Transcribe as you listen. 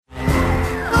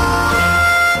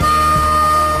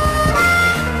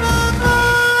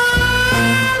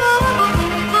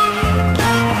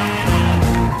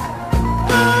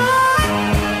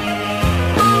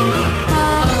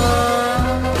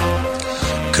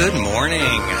Good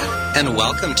morning, and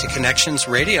welcome to Connections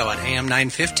Radio on AM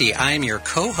 950. I am your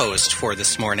co-host for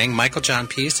this morning, Michael John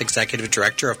Peace, Executive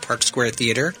Director of Park Square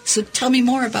Theater. So tell me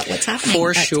more about what's happening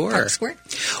For at sure. Park Square.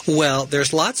 Well,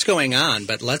 there's lots going on,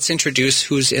 but let's introduce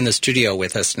who's in the studio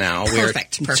with us now.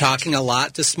 Perfect. We're talking a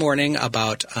lot this morning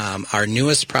about our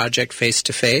newest project, Face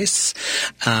to Face,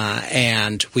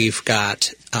 and we've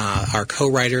got our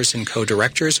co-writers and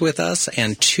co-directors with us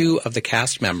and two of the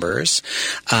cast members.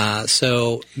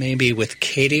 So maybe with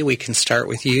Katie, we can start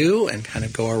with you and kind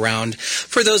of go around.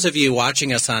 For those of you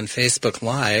watching us on Facebook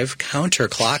Live,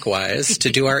 counterclockwise to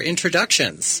do our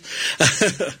introductions.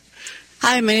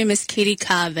 Hi, my name is Katie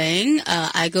Kaveng.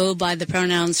 I go by the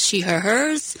pronouns she, her,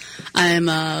 hers. I'm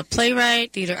a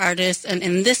playwright, theater artist, and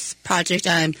in this project,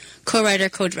 I'm co-writer,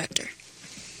 co-director.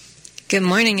 Good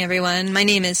morning, everyone. My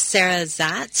name is Sarah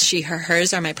Zatz. She, her,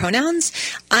 hers are my pronouns.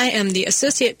 I am the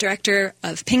Associate Director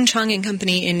of Ping Chong and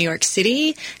Company in New York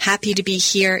City. Happy to be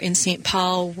here in St.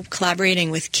 Paul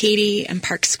collaborating with Katie and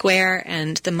Park Square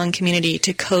and the Hmong community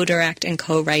to co-direct and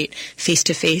co-write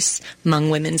face-to-face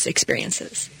Hmong women's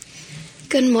experiences.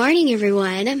 Good morning,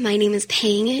 everyone. My name is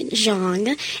Peng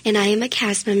Zhang, and I am a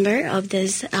cast member of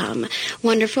this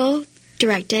wonderful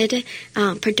directed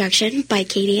production by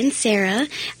Katie and Sarah.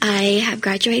 I have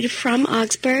graduated from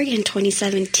Augsburg in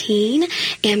 2017,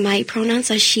 and my pronouns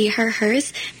are she, her,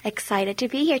 hers. Excited to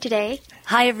be here today.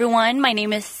 Hi, everyone. My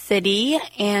name is City,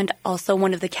 and also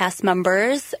one of the cast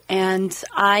members, and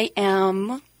I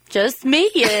am just me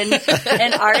and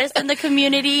an artist in the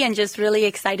community, and just really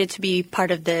excited to be part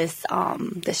of this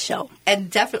this show. And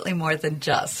definitely more than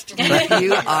just.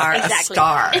 You are a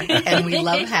star, and we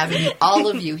love having all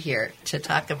of you here to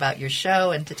talk about your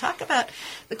show and to talk about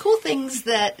the cool things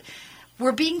that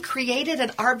were being created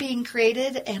and are being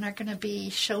created and are going to be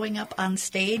showing up on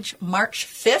stage March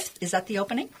 5th. Is that the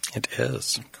opening? It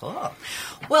is. Cool.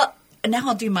 Well, now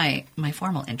I'll do my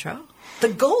formal intro. The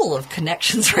goal of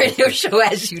Connections Radio Show,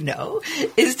 as you know,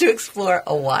 is to explore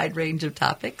a wide range of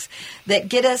topics that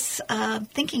get us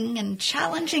thinking and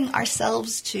challenging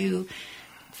ourselves to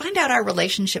find out our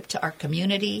relationship to our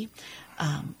community,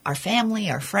 our family,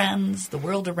 our friends, the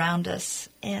world around us,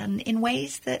 and in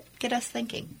ways that get us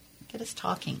thinking, get us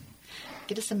talking,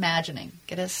 get us imagining,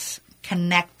 get us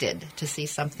connected to see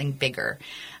something bigger.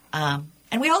 And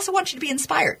we also want you to be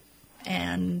inspired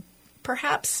and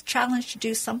perhaps challenged to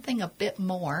do something a bit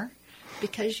more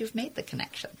because you've made the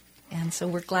connection. And so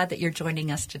we're glad that you're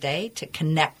joining us today to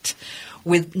connect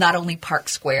with not only Park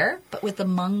Square, but with the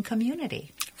Hmong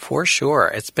community. For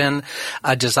sure. It's been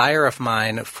a desire of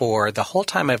mine for the whole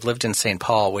time I've lived in St.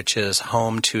 Paul, which is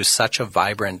home to such a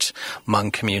vibrant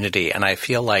Hmong community. And I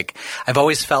feel like I've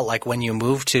always felt like when you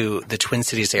move to the Twin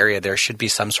Cities area, there should be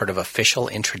some sort of official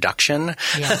introduction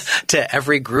to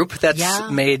every group that's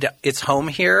made its home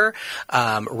here,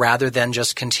 rather than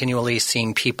just continually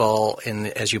seeing people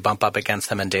as you bump up against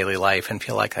them in daily life and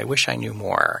feel like I wish I knew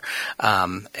more.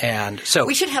 And so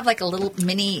we should have like a little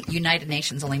mini United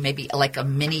Nations, only maybe like a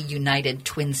mini United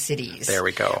Twin Cities. There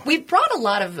we go. We've brought a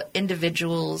lot of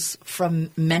individuals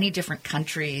from many different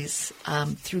countries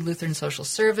through Lutheran Social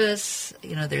Service.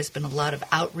 You know, there's been a lot of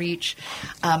outreach.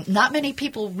 Not many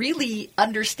people really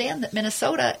understand that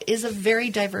Minnesota is a very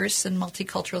diverse and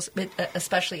multicultural,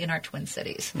 especially in our Twin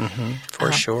Cities. Mm-hmm,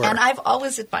 for sure. And I've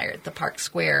always admired the Park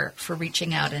Square for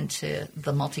reaching out into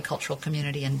the multicultural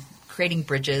community and creating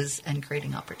bridges and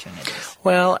creating opportunities.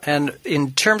 Well, and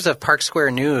in terms of Park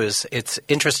Square News, it's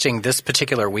interesting this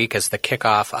particular week is the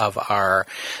kickoff of our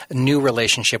new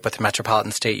relationship with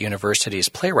Metropolitan State University's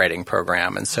playwriting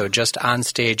program. And so just on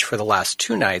stage for the last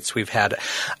two nights, we've had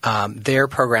their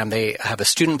program. They have a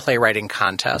student playwriting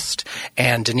contest,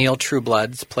 and Daniil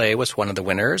Trueblood's play was one of the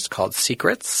winners called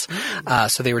Secrets.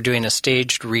 So they were doing a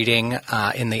staged reading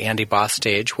in the Andy Boss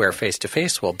stage where Face to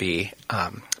Face will be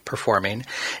performing.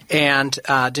 And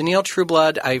Daniil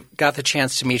Trueblood, I got the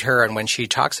chance to meet her, and when she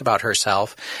talks about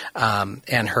herself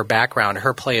and her background,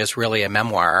 her play is really a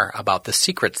memoir about the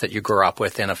secrets that you grew up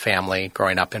with in a family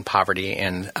growing up in poverty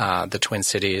in the Twin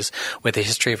Cities with a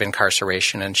history of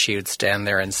incarceration. And she would stand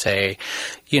there and say,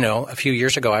 you know, a few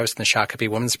years ago I was in the Shakopee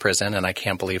Women's Prison, and I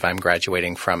can't believe I'm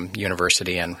graduating from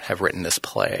university and have written this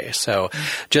play. So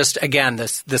just, again,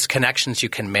 this connections you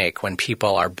can make when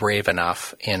people are brave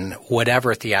enough in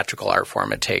whatever theatrical art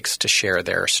form it takes to share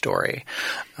their story.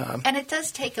 And it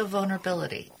does take a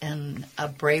vulnerability and a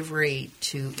bravery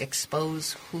to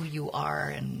expose who you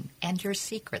are and your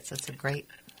secrets. It's a great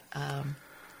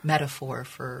metaphor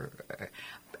for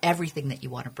everything that you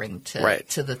want to bring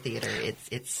to the theater.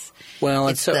 It's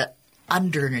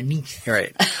underneath.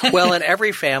 Right. Well, and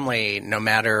every family, no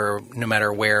matter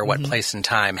where, what place and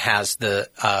time, has the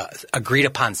agreed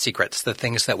upon secrets, the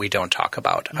things that we don't talk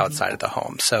about outside of the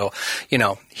home. So,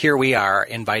 here we are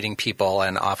inviting people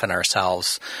and often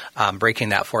ourselves, breaking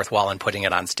that fourth wall and putting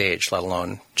it on stage, let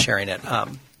alone sharing it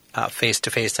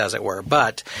face-to-face, as it were.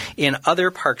 But in other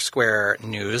Park Square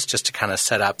news, just to kind of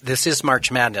set up, this is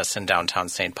March Madness in downtown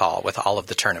St. Paul with all of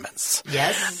the tournaments.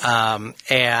 Yes.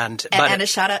 And a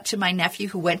shout-out to my nephew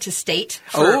who went to state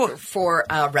for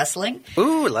wrestling.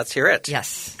 Ooh, let's hear it.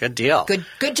 Yes. Good deal.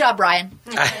 Good job, Brian.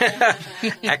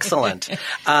 Excellent.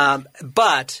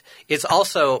 But it's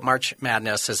also March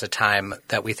Madness is a time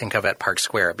that we think of at Park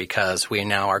Square because we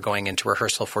now are going into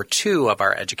rehearsal for two of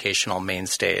our educational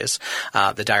mainstays,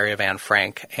 the Diary of Anne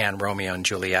Frank and Romeo and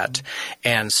Juliet.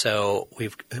 And so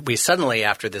we suddenly,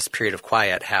 after this period of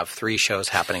quiet, have three shows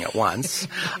happening at once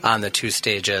on the two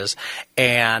stages.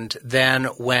 And then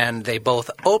when they both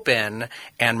open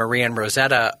and Marie and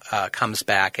Rosetta comes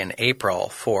back in April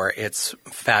for its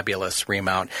fabulous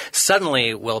remount,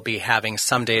 suddenly we'll be having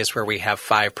some days where we have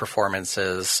 5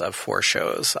 performances of 4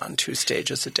 shows on 2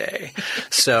 stages a day.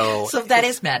 So that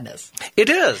is madness.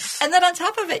 It is. And then on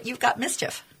top of it, you've got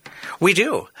Mischief. We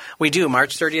do.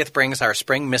 March 30th brings our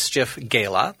Spring Mischief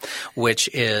Gala, which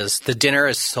is the dinner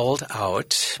is sold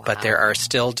out, but there are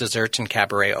still dessert and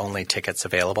cabaret only tickets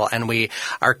available. And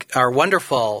our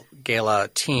wonderful gala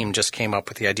team just came up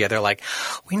with the idea. They're like,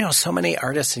 we know so many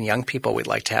artists and young people we'd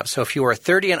like to have. So if you are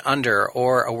 30 and under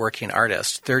or a working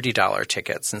artist, $30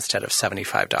 tickets instead of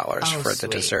 $75 for the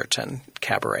dessert and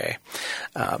cabaret.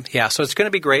 So it's going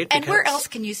to be great. And where else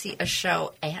can you see a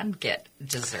show and get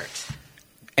dessert?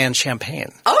 And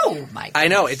champagne. Oh, my goodness. I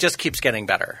know. It just keeps getting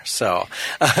better. So,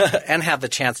 and have the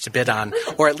chance to bid on,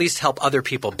 or at least help other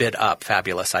people bid up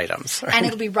fabulous items. Right? And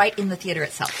it'll be right in the theater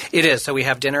itself. It is. So we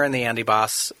have dinner in the Andy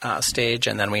Boss stage,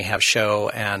 and then we have show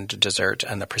and dessert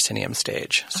in the Proscenium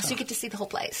stage. So you get to see the whole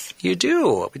place. You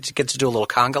do. We get to do a little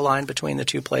conga line between the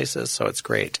two places, so it's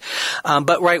great.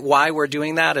 But why we're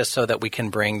doing that is so that we can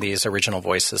bring these original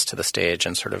voices to the stage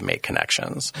and sort of make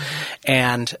connections.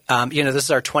 And, this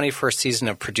is our 21st season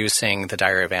of producing the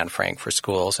Diary of Anne Frank for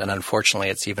schools, and unfortunately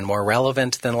it's even more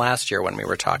relevant than last year when we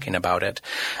were talking about it.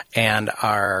 And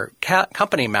our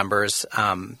company members,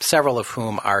 several of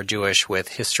whom are Jewish with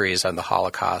histories on the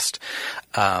Holocaust,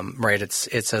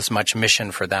 it's as much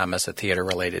mission for them as a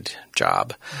theater-related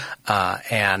job.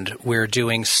 And we're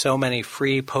doing so many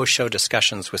free post-show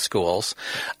discussions with schools.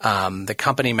 The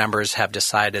company members have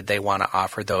decided they want to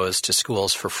offer those to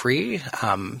schools for free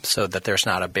so that there's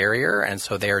not a barrier, and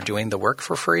so they are doing the work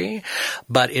for free.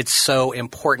 But it's so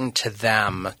important to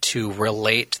them to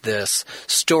relate this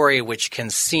story, which can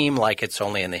seem like it's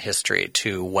only in the history,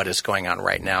 to what is going on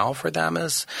right now for them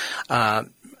as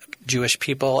Jewish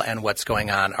people and what's going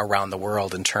on around the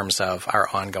world in terms of our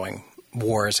ongoing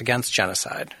wars against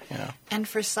genocide. And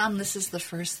for some, this is the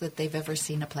first that they've ever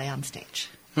seen a play on stage.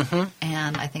 Mm-hmm.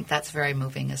 And I think that's very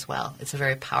moving as well. It's a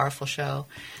very powerful show.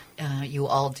 You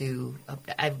all do.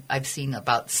 I've seen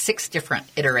about 6 different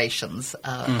iterations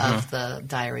of the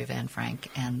Diary of Anne Frank,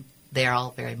 and they're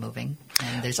all very moving.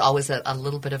 And there's always a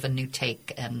little bit of a new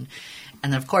take, and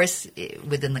of course,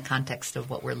 within the context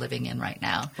of what we're living in right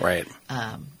now, right?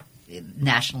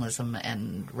 Nationalism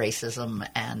and racism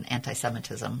and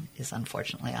anti-Semitism is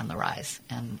unfortunately on the rise,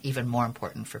 and even more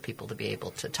important for people to be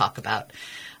able to talk about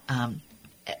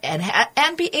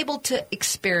and be able to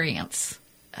experience.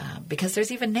 Because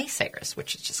there's even naysayers,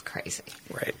 which is just crazy.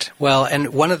 Right. Well, and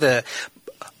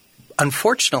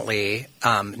unfortunately,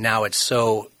 now it's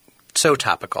so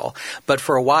topical. But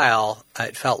for a while,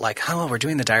 it felt like, we're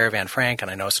doing the Diary of Anne Frank,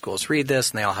 and I know schools read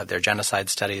this, and they all have their genocide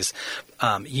studies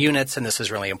units, and this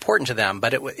is really important to them.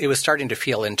 But it was starting to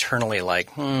feel internally like,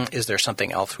 is there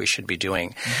something else we should be doing?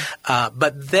 Mm-hmm.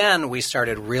 But then we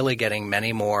started really getting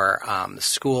many more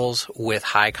schools with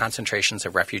high concentrations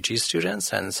of refugee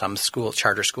students, and some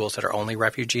charter schools that are only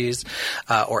refugees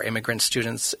or immigrant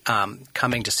students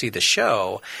coming to see the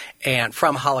show, and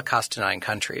from Holocaust-denying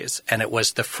countries. And it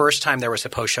was the first time there was a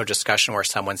post-show discussion where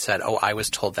someone said, I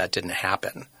was told that didn't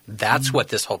happen. That's what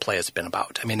this whole play has been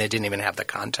about. I mean, they didn't even have the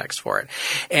context for it.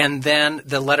 And then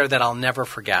the letter that I'll never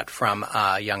forget from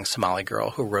a young Somali girl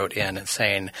who wrote in and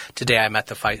saying, today I met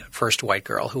the first white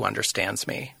girl who understands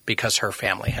me because her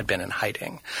family had been in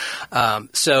hiding.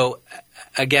 So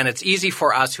again, it's easy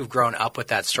for us who've grown up with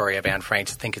that story of Anne Frank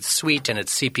to think it's sweet and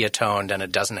it's sepia-toned and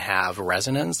it doesn't have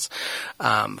resonance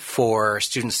for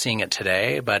students seeing it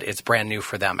today, but it's brand new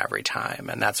for them every time.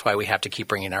 And that's why we have to keep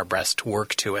bringing our best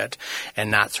work to it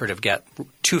and not sort of get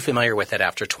too familiar with it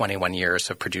after 21 years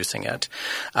of producing it.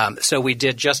 So we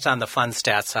did, just on the fun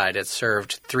stat side, it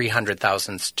served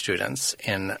 300,000 students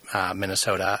in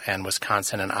Minnesota and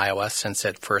Wisconsin and Iowa since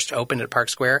it first opened at Park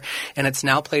Square. And it's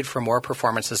now played for more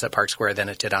performances at Park Square than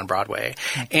it did on Broadway,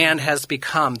 and has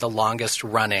become the longest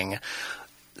running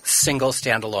single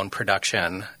standalone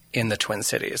production in the Twin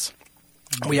Cities.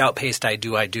 We outpaced I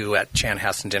Do at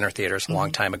Chanhassen Dinner Theaters a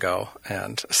long time ago.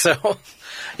 And so,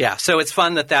 yeah, so it's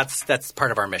fun that's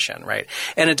part of our mission, right?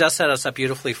 And it does set us up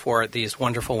beautifully for these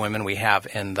wonderful women we have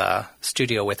in the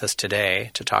studio with us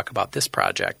today to talk about this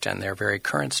project and their very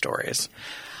current stories.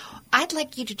 I'd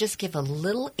like you to just give a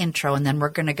little intro, and then we're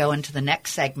going to go into the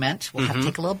next segment. We'll have to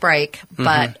take a little break,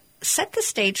 but set the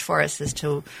stage for us as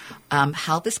to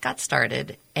how this got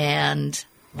started and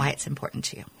why it's important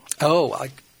to you. Oh,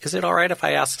 is it all right if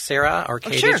I ask Sarah or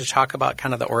Katie sure. to talk about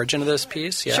kind of the origin of this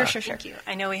piece? Yeah. Sure. Thank you.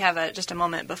 I know we have just a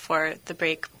moment before the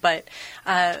break, but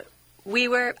I'm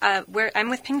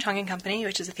with Ping Chong & Company,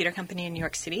 which is a theater company in New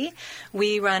York City.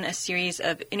 We run a series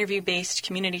of interview-based,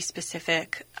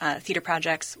 community-specific theater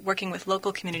projects working with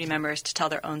local community members to tell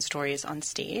their own stories on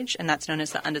stage, and that's known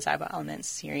as the Undesirable Elements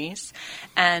series.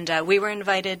 And we were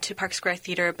invited to Park Square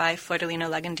Theater by Fiordolino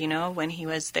Lagandino when he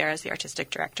was there as the artistic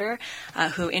director,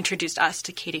 who introduced us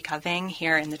to Katie Kaveng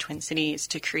here in the Twin Cities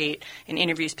to create an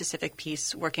interview-specific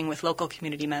piece working with local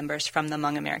community members from the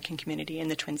Hmong American community in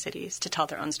the Twin Cities to tell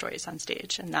their own stories on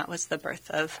stage. And that was the birth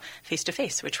of Face to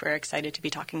Face, which we're excited to be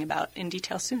talking about in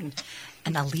detail soon.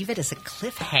 And I'll leave it as a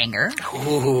cliffhanger.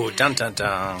 Ooh, dun dun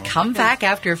dun. Come back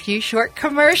after a few short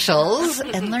commercials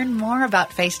and learn more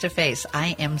about Face to Face.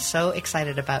 I am so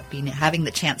excited about having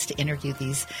the chance to interview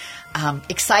these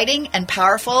exciting and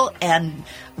powerful and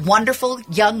wonderful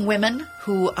young women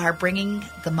who are bringing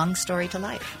the Hmong story to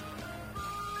life.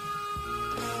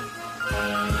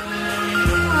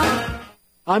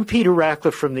 I'm Peter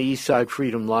Ratcliffe from the Eastside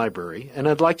Freedom Library, and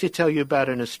I'd like to tell you about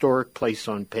an historic place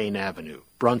on Payne Avenue,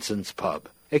 Brunson's Pub.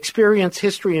 Experience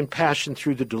history and passion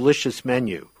through the delicious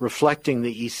menu, reflecting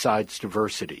the East Side's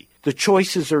diversity. The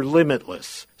choices are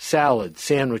limitless: salads,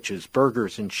 sandwiches,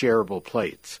 burgers, and shareable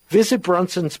plates. Visit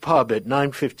Brunson's Pub at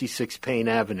 956 Payne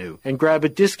Avenue and grab a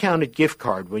discounted gift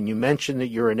card when you mention that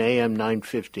you're an AM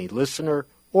 950 listener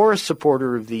or a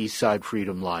supporter of the Eastside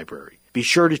Freedom Library. Be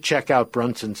sure to check out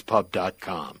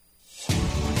brunsonspub.com.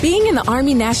 Being in the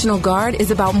Army National Guard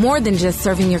is about more than just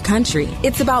serving your country.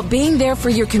 It's about being there for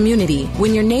your community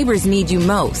when your neighbors need you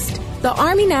most. The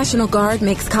Army National Guard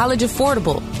makes college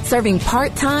affordable. Serving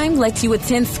part-time lets you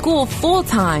attend school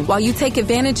full-time while you take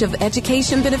advantage of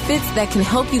education benefits that can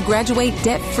help you graduate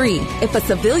debt-free. If a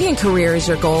civilian career is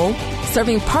your goal,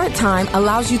 serving part-time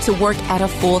allows you to work at a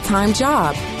full-time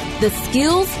job. The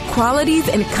skills, qualities,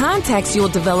 and contacts you'll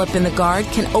develop in the Guard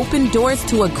can open doors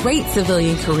to a great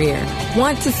civilian career.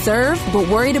 Want to serve but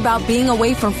worried about being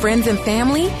away from friends and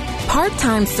family?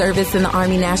 Part-time service in the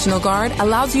Army National Guard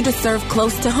allows you to serve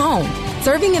close to home.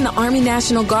 Serving in the Army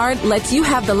National Guard lets you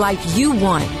have the life you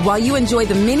want while you enjoy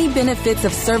the many benefits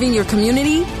of serving your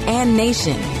community and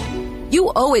nation.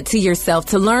 You owe it to yourself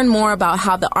to learn more about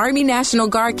how the Army National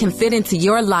Guard can fit into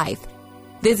your life.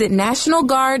 Visit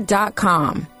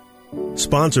NationalGuard.com.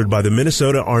 Sponsored by the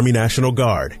Minnesota Army National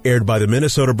Guard. Aired by the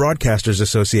Minnesota Broadcasters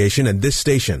Association and this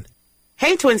station.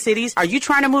 Hey, Twin Cities, are you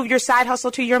trying to move your side hustle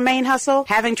to your main hustle?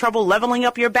 Having trouble leveling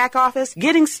up your back office?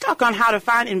 Getting stuck on how to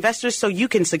find investors so you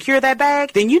can secure that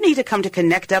bag? Then you need to come to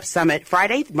Connect Up Summit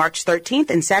Friday, March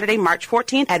 13th and Saturday, March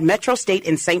 14th at Metro State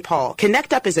in St. Paul.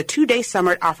 Connect Up is a 2-day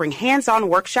summit offering hands-on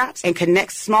workshops and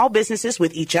connects small businesses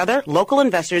with each other, local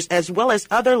investors, as well as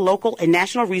other local and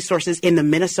national resources in the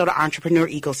Minnesota entrepreneur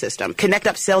ecosystem. Connect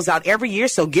Up sells out every year,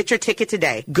 so get your ticket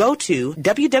today. Go to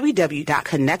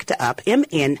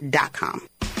www.connectupmn.com.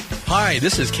 Hi,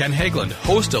 this is Ken Hagelund,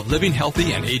 host of Living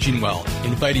Healthy and Aging Well,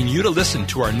 inviting you to listen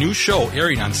to our new show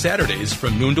airing on Saturdays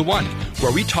from noon to 1,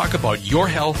 where we talk about your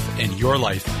health and your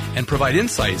life and provide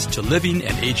insights to living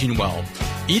and aging well.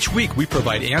 Each week, we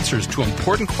provide answers to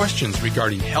important questions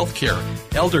regarding health care,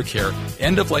 elder care,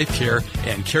 end-of-life care,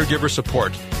 and caregiver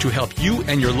support to help you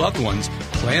and your loved ones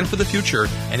plan for the future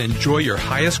and enjoy your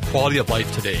highest quality of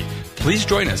life today. Please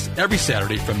join us every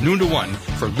Saturday from noon to 1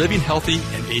 for Living Healthy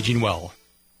and Aging Well.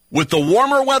 With the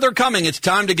warmer weather coming, it's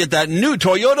time to get that new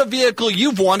Toyota vehicle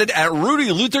you've wanted at Rudy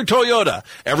Luther Toyota.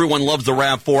 Everyone loves the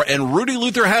RAV4, and Rudy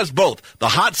Luther has both the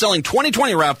hot-selling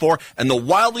 2020 RAV4 and the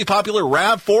wildly popular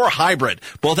RAV4 Hybrid.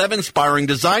 Both have inspiring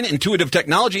design, intuitive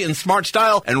technology, and smart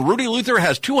style, and Rudy Luther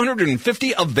has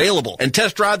 250 available. And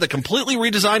test drive the completely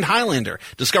redesigned Highlander.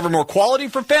 Discover more quality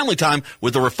for family time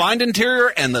with the refined interior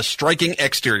and the striking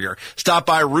exterior. Stop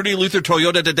by Rudy Luther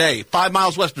Toyota today, 5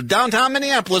 miles west of downtown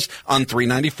Minneapolis on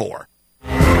 394.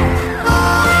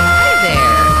 Hi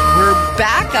there. We're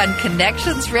back on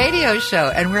Connections Radio Show,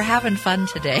 and we're having fun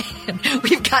today. And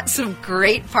we've got some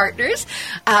great partners.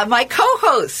 My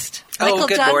co-host, Michael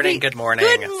good John morning. B. Good morning.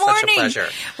 Good It's morning. such a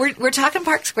pleasure. We're talking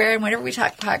Park Square, and whenever we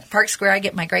talk Park Square, I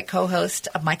get my great co-host,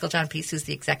 Michael John Peace, who's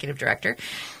the executive director.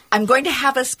 I'm going to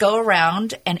have us go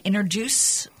around and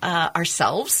introduce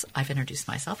ourselves. I've introduced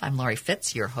myself. I'm Lori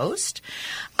Fitz, your host.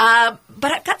 But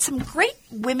I've got some great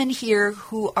women here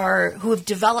who have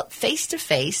developed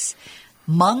face-to-face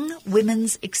Hmong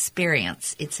Women's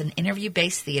Experience. It's an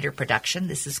interview-based theater production.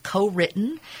 This is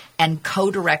co-written and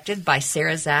co-directed by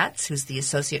Sarah Zatz, who's the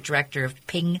associate director of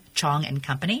Ping Chong and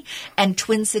Company, and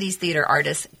Twin Cities theater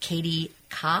artist Katie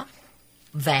Ka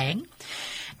Vang.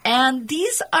 And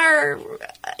these are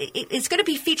 – it's going to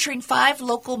be featuring 5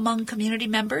 local Hmong community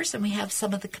members, and we have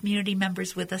some of the community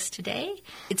members with us today.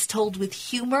 It's told with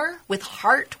humor, with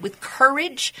heart, with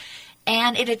courage,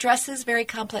 and it addresses very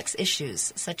complex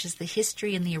issues such as the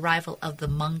history and the arrival of the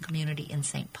Hmong community in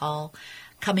St. Paul,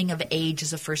 coming of age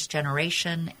as a first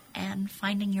generation, and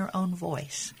finding your own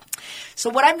voice.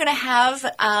 So what I'm going to have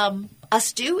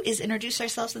us do is introduce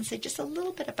ourselves and say just a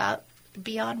little bit about –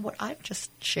 beyond what I've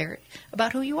just shared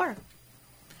about who you are.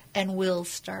 And we'll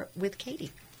start with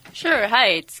Katie. Sure.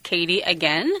 Hi, it's Katie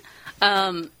again.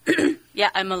 Yeah,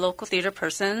 I'm a local theater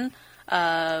person.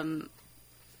 Co-wrote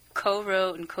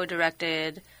and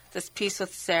co-directed this piece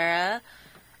with Sarah.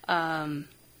 Yeah.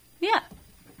 All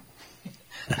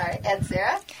right, and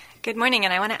Sarah? Good morning,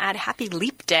 and I want to add Happy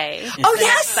Leap Day. Oh,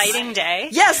 yes! An exciting day.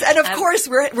 Yes, and of course,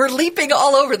 we're leaping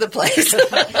all over the place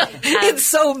in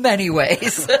so many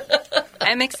ways.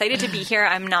 I'm excited to be here.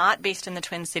 I'm not based in the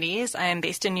Twin Cities. I am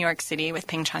based in New York City with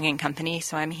Ping Chong and Company,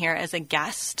 so I'm here as a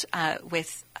guest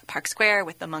with Park Square,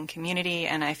 with the Hmong community,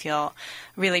 and I feel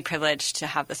really privileged to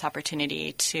have this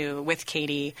opportunity to, with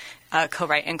Katie,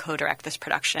 co-write and co-direct this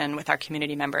production with our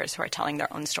community members who are telling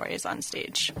their own stories on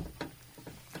stage.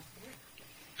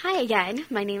 Hi again,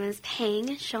 my name is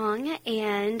Pang Zhang,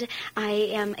 and I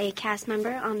am a cast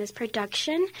member on this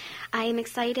production. I am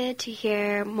excited to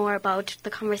hear more about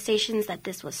the conversations that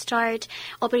this will start,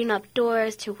 opening up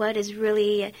doors to what is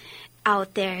really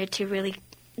out there to really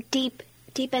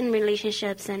deepen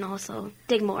relationships and also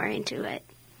dig more into it.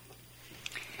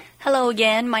 Hello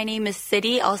again. My name is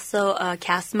City, also a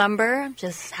cast member.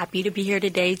 Just happy to be here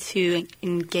today to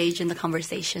engage in the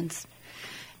conversations.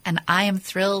 And I am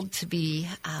thrilled to be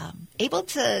able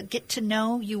to get to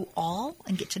know you all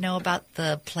and get to know about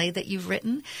the play that you've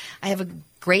written. I have a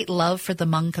great love for the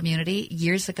Hmong community.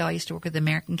 Years ago, I used to work with the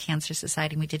American Cancer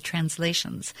Society, and we did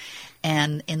translations.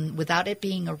 And without it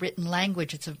being a written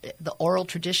language, the oral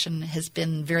tradition has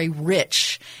been very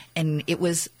rich. And it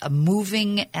was a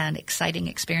moving and exciting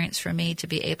experience for me to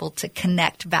be able to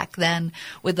connect back then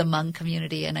with the Hmong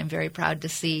community. And I'm very proud to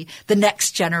see the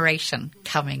next generation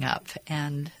coming up.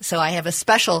 And so I have a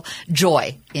special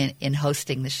joy in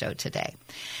hosting the show today.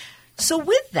 So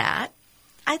with that,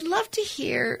 I'd love to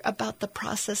hear about the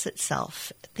process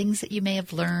itself, things that you may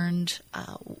have learned,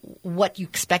 what you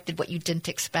expected, what you didn't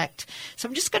expect. So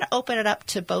I'm just going to open it up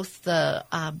to both the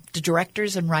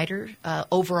directors and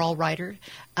overall writer,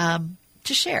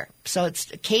 to share. So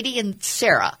it's Katie and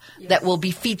Sarah that will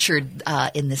be featured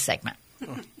in this segment.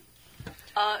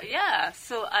 Yeah,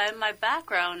 so my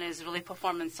background is really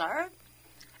performance art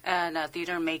and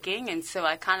theater making, and so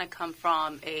I kind of come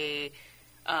from a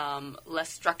less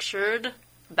structured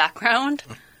background.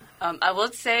 I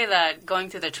would say that going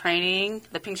through the training,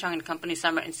 the Ping Chong and Company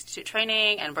Summer Institute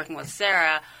training, and working with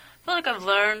Sarah, I feel like I've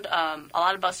learned a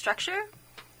lot about structure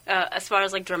as far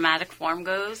as like dramatic form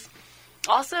goes.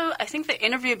 Also, I think the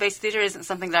interview-based theater isn't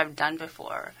something that I've done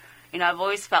before. You know, I've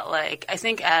always felt like, I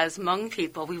think as Hmong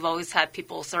people, we've always had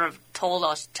people sort of tell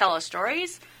us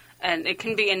stories, and it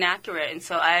can be inaccurate. And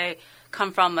so I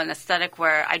come from an aesthetic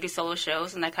where I do solo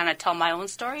shows and I kind of tell my own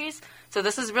stories. So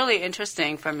this is really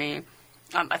interesting for me,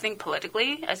 I think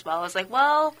politically, as well as like,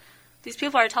 well, these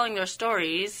people are telling their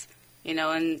stories, and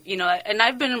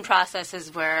I've been in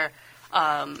processes where,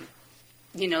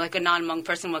 like a non-Hmong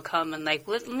person would come and like,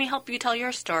 let me help you tell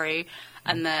your story.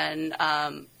 And then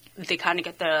they kind of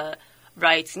get the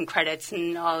rights and credits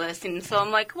and all this. And so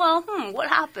I'm like, well, what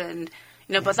happened?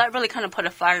 You know, but that really kind of put a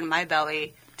fire in my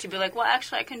belly to be like, well,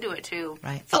 actually, I can do it too.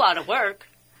 Right. It's a lot of work.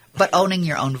 But owning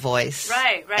your own voice.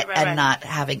 Right. And not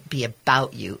having be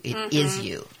about you. It is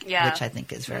you. Yeah. Which I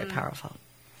think is very powerful.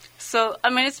 So, I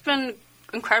mean, it's been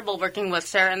incredible working with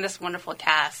Sarah and this wonderful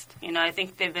cast. You know, I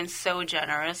think they've been so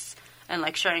generous and,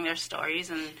 like, sharing their stories.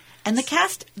 And the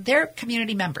cast, they're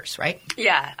community members, right?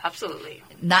 Yeah, absolutely.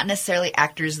 Not necessarily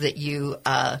actors that you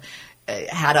had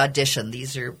auditioned.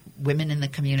 These are women in the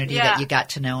community that you got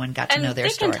to know and got to know their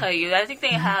story. And they can tell you. I think they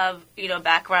have, you know,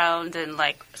 background in,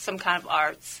 like, some kind of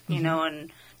arts, you know,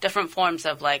 and different forms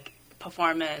of, like,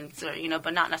 performance or, you know,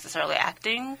 but not necessarily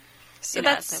acting. So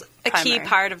that's a key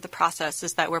part of the process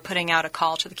is that we're putting out a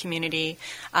call to the community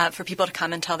for people to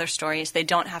come and tell their stories. They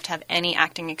don't have to have any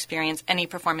acting experience, any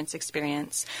performance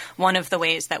experience. One of the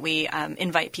ways that we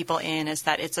invite people in is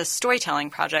that it's a storytelling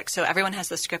project. So everyone has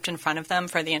the script in front of them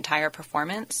for the entire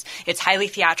performance. It's highly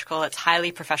theatrical. It's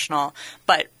highly professional.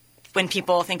 But when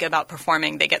people think about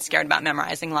performing, they get scared about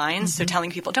memorizing lines. So telling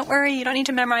people, don't worry, you don't need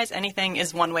to memorize anything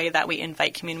is one way that we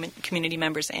invite community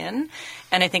members in.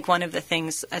 And I think one of the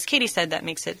things, as Katie said, that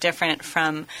makes it different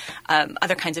from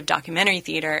other kinds of documentary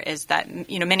theater is that,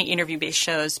 you know, many interview-based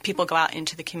shows, people go out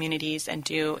into the communities and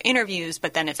do interviews,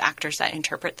 but then it's actors that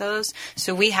interpret those.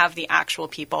 So we have the actual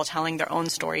people telling their own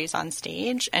stories on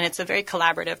stage, and it's a very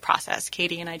collaborative process.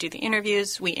 Katie and I do the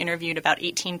interviews. We interviewed about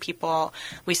 18 people.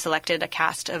 We selected a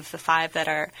cast of the 5 that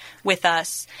are with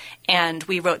us, and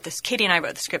Katie and I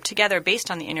wrote the script together based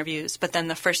on the interviews, but then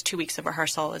the first 2 weeks of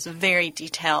rehearsal was very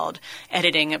detailed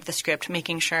editing of the script,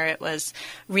 making sure it was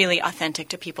really authentic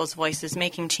to people's voices,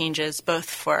 making changes both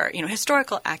for, you know,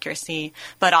 historical accuracy,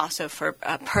 but also for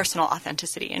personal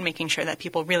authenticity and making sure that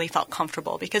people really felt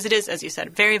comfortable, because it is, as you said,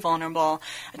 very vulnerable.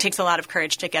 It takes a lot of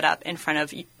courage to get up in front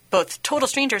of both total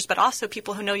strangers, but also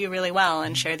people who know you really well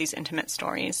and share these intimate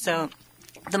stories. So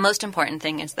the most important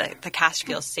thing is that the cast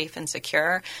feels safe and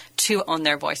secure to own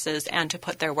their voices and to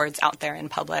put their words out there in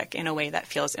public in a way that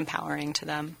feels empowering to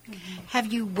them.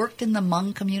 Have you worked in the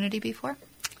Hmong community before?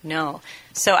 No.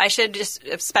 So I should just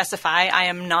specify I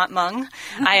am not Hmong.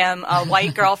 I am a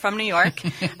white girl from New York,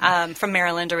 from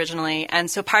Maryland originally. And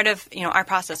so part of, you know, our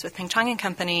process with Ping Chong and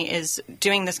Company is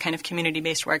doing this kind of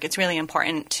community-based work. It's really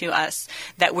important to us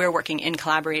that we're working in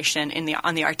collaboration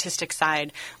on the artistic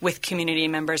side with community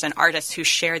members and artists who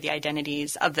share the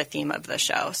identities of the theme of the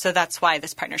show. So that's why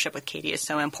this partnership with Katie is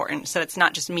so important. So it's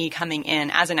not just me coming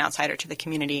in as an outsider to the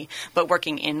community, but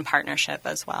working in partnership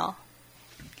as well.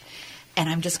 And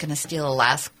I'm just going to steal the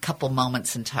last couple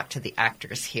moments and talk to the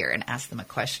actors here and ask them a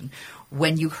question.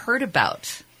 When you heard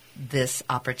about this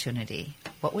opportunity,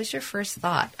 what was your first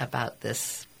thought about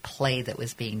this play that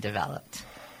was being developed?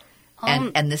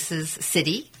 And this is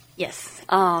City? Yes.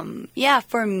 Yeah,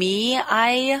 for me,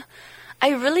 I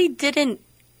really didn't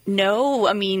know.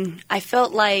 I mean, I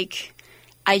felt like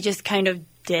I just kind of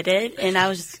did it, and I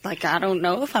was just like, I don't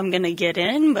know if I'm going to get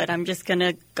in, but I'm just going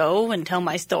to go and tell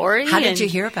my story. How did you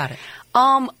hear about it?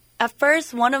 At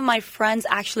first, one of my friends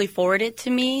actually forwarded it to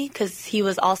me because he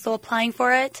was also applying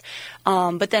for it.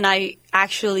 But then I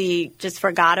actually just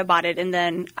forgot about it. And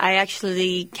then I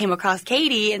actually came across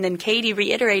Katie, and then Katie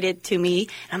reiterated to me.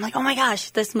 And I'm like, oh my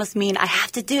gosh, this must mean I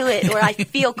have to do it, or I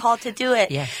feel called to do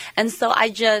it. Yeah. And so I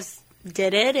just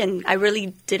did it, and I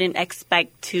really didn't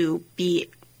expect to be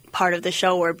part of the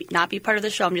show or not be part of the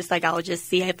show. I'm just like, I'll just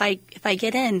see if I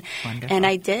get in. Wonderful. And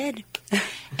I did.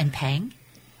 And Pang?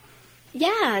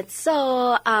 Yeah,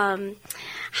 so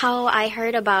how I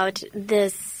heard about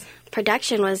this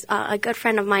production was a good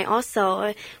friend of mine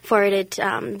also forwarded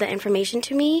the information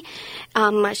to me.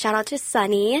 Shout out to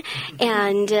Sunny.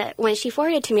 And when she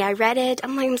forwarded it to me, I read it.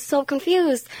 I'm like, I'm so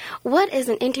confused. What is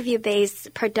an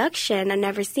interview-based production? I've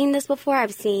never seen this before.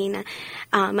 I've seen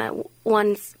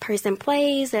one-person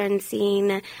plays and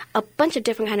seen a bunch of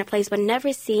different kind of plays, but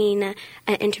never seen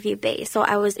an interview-based. So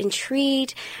I was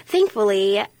intrigued.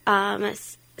 Thankfully,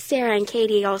 Sarah and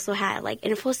Katie also had like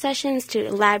info sessions to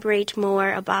elaborate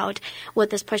more about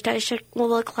what this production will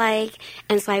look like.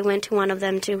 And so I went to one of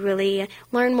them to really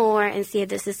learn more and see if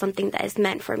this is something that is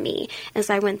meant for me. And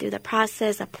so I went through the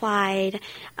process, applied,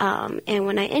 and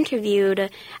when I interviewed,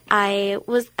 I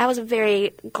was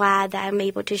very glad that I'm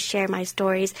able to share my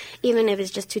stories, even if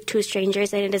it's just to two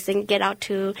strangers and it doesn't get out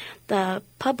to the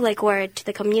public or to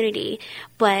the community.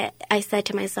 But I said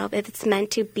to myself, if it's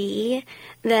meant to be,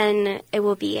 then it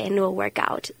will be and it will work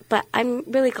out. But I'm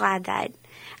really glad that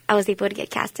I was able to get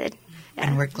casted.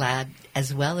 And we're glad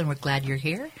as well, and we're glad you're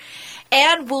here.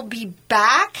 And we'll be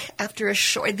back after a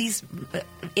short – these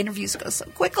interviews go so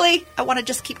quickly. I want to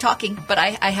just keep talking, but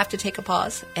I have to take a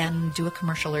pause and do a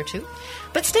commercial or two.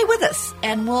 But stay with us,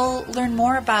 and we'll learn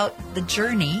more about the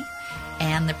journey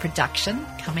and the production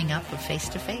coming up of Face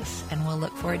to Face. And we'll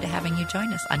look forward to having you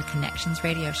join us on Connections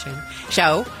Radio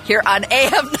Show here on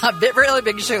AM – really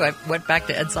big show. I went back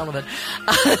to Ed Sullivan.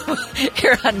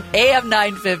 Here on AM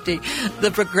 950,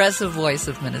 the progressive voice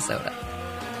of Minnesota.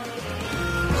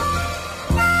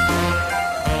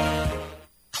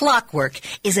 Clockwork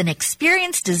is an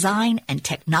experience design and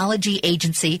technology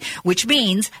agency, which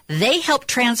means they help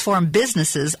transform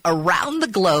businesses around the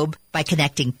globe by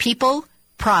connecting people,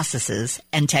 processes,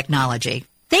 and technology.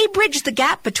 They bridge the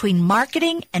gap between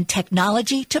marketing and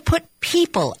technology to put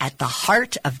people at the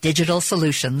heart of digital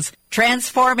solutions,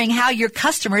 transforming how your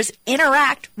customers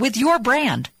interact with your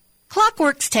brand.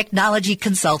 Clockwork's technology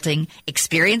consulting,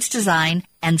 experience design,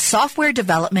 and software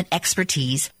development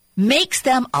expertise makes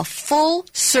them a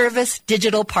full-service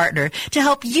digital partner to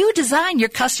help you design your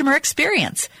customer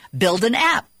experience, build an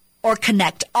app, or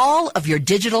connect all of your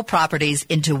digital properties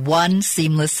into one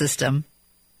seamless system.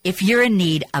 If you're in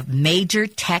need of major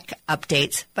tech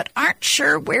updates but aren't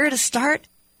sure where to start,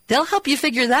 they'll help you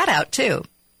figure that out too.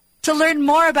 To learn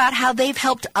more about how they've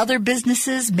helped other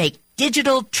businesses make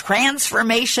digital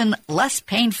transformation less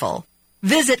painful,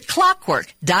 visit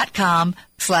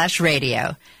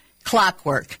clockwork.com/radio.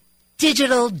 Clockwork.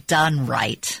 Digital done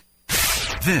right.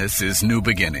 This is New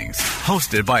Beginnings,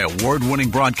 hosted by award-winning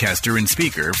broadcaster and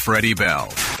speaker Freddie Bell.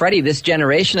 Freddie, this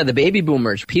generation of the baby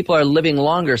boomers, people are living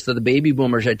longer, so the baby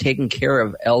boomers are taking care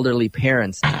of elderly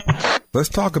parents. Let's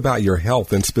talk about your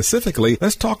health, and specifically,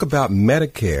 let's talk about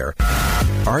Medicare.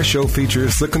 Our show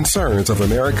features the concerns of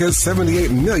America's 78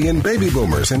 million baby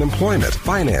boomers in employment,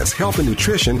 finance, health and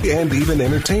nutrition, and even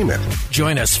entertainment.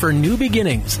 Join us for New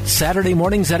Beginnings, Saturday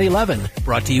mornings at 11,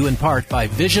 brought to you in part by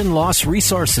Vision Loss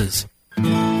Resources.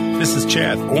 This is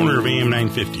Chad, owner of AM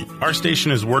 950. Our station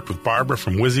has worked with Barbara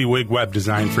from WYSIWYG Web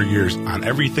Design for years on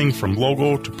everything from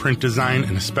logo to print design,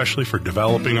 and especially for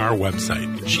developing our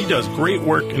website. She does great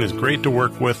work and is great to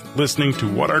work with, listening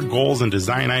to what our goals and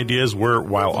design ideas were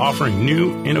while offering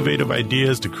new, innovative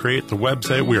ideas to create the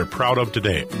website we are proud of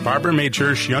today. Barbara made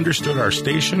sure she understood our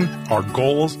station, our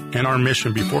goals, and our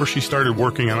mission before she started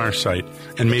working on our site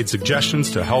and made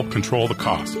suggestions to help control the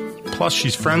cost. Plus,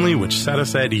 she's friendly, which set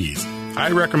us at ease.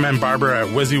 I recommend Barbara at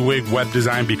WYSIWYG Web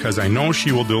Design because I know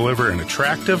she will deliver an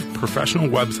attractive, professional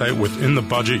website within the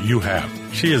budget you have.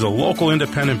 She is a local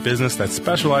independent business that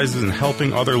specializes in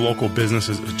helping other local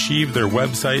businesses achieve their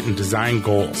website and design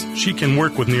goals. She can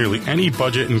work with nearly any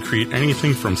budget and create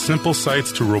anything from simple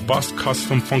sites to robust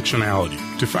custom functionality.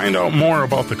 To find out more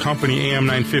about the company AM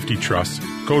 950 trusts,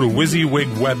 go to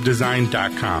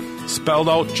WYSIWYGWebDesign.com. Spelled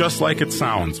out just like it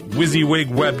sounds,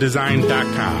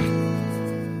 WYSIWYGWebDesign.com.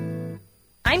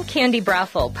 I'm Candy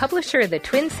Brothel, publisher of the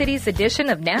Twin Cities edition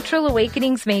of Natural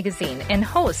Awakenings magazine and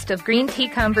host of Green Tea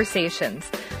Conversations,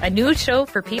 a new show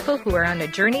for people who are on a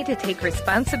journey to take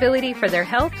responsibility for their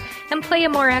health and play a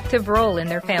more active role in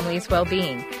their family's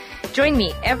well-being. Join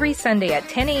me every Sunday at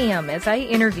 10 a.m. as I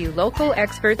interview local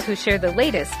experts who share the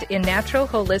latest in natural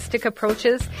holistic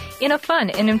approaches in a fun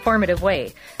and informative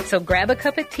way. So grab a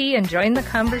cup of tea and join the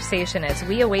conversation as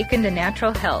we awaken to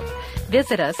natural health.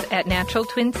 Visit us at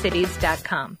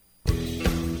naturaltwincities.com.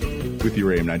 With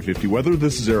your AM 950 weather,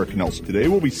 this is Eric Nelson. Today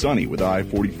will be sunny with a high of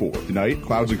 44. Tonight,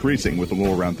 clouds increasing with a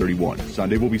low around 31.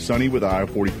 Sunday will be sunny with a high of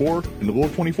 44 and a low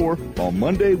of 24, while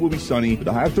Monday will be sunny with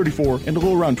a high of 34 and a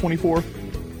low around 24.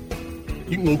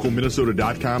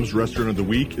 EatLocalMinnesota.com's restaurant of the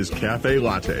week is Cafe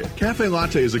Latte. Cafe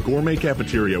Latte is a gourmet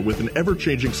cafeteria with an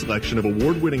ever-changing selection of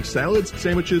award-winning salads,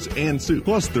 sandwiches, and soup.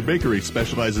 Plus, their bakery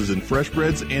specializes in fresh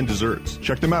breads and desserts.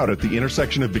 Check them out at the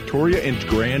intersection of Victoria and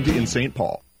Grand in St.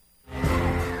 Paul.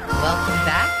 Welcome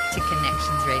back to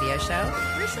Connections Radio Show.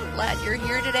 We're so glad you're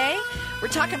here today. We're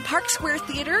talking Park Square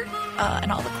Theater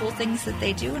and all the cool things that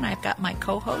they do. And I've got my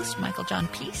co-host, Michael John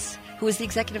Peace, who is the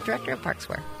executive director of Park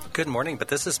Square. Good morning, but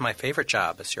this is my favorite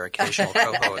job as your occasional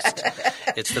co-host.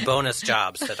 It's the bonus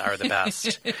jobs that are the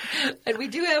best. And we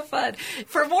do have fun.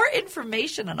 For more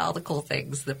information on all the cool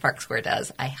things that Park Square does,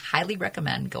 I highly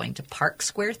recommend going to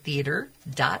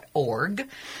parksquaretheater.org.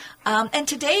 And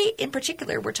today, in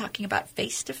particular, we're talking about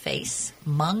Face-to-Face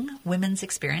Hmong Women's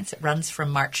Experience. It runs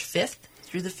from March 5th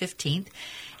through the 15th.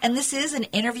 And this is an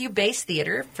interview-based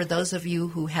theater. For those of you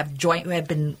who have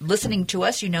been listening to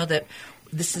us, you know that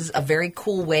this is a very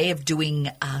cool way of doing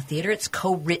theater. It's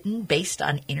co-written based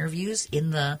on interviews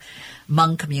in the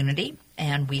Hmong community.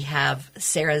 And we have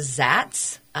Sarah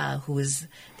Zatz, who is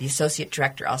the associate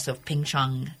director also of Ping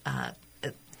Chong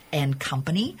and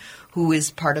Company, who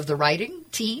is part of the writing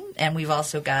team. And we've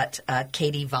also got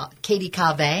Katie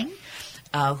Ka Vang,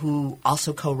 who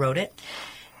also co-wrote it.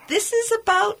 This is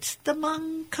about the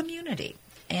Hmong community.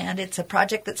 And it's a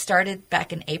project that started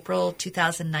back in April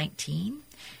 2019.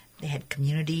 They had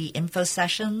community info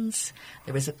sessions.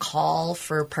 There was a call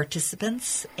for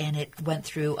participants, and it went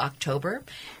through October.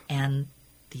 And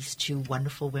these two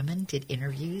wonderful women did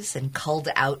interviews and culled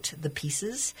out the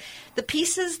pieces. The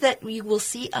pieces that we will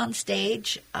see on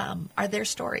stage are their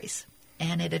stories.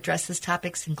 And it addresses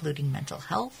topics including mental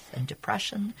health and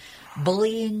depression,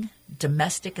 bullying,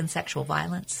 domestic and sexual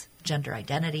violence, gender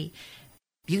identity,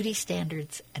 beauty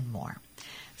standards, and more.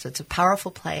 So it's a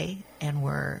powerful play, and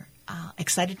we're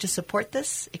excited to support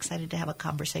this, excited to have a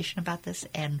conversation about this,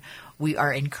 and we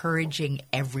are encouraging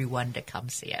everyone to come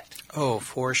see it. Oh,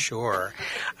 for sure.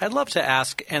 I'd love to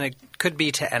ask, and it could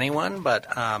be to anyone, but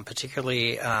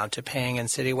particularly to Peng and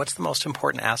Sidi, what's the most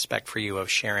important aspect for you of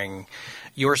sharing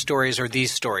your stories or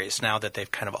these stories now that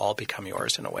they've kind of all become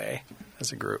yours in a way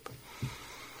as a group?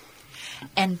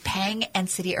 And Peng and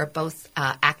Sidi are both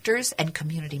actors and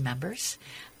community members.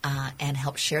 And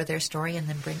help share their story, and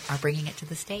then are bringing it to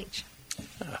the stage.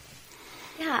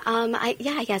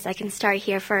 I guess I can start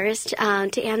here first.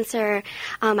 To answer,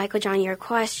 Michael John, your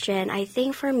question, I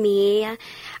think for me,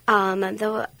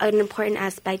 an important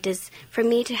aspect is for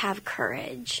me to have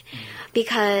courage.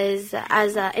 Because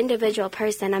as an individual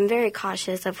person, I'm very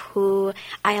cautious of who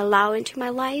I allow into my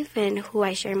life and who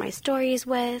I share my stories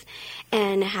with.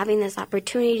 And having this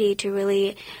opportunity to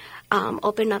really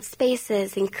open up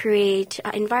spaces and create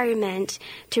an environment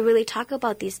to really talk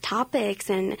about these topics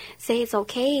and say it's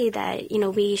okay that,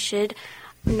 we should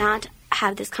not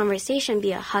have this conversation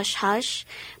be a hush-hush,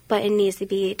 but it needs to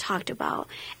be talked about.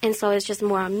 And so it's just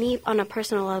more on me on a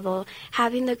personal level,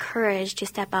 having the courage to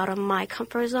step out of my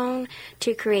comfort zone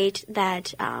to create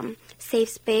that safe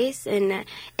space and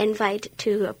invite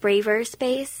to a braver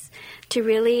space to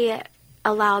really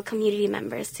allow community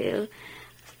members to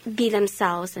be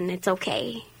themselves, and it's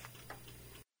okay.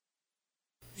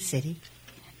 Sidi?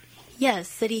 Yes,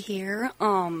 Sidi here.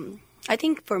 I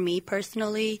think for me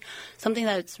personally, something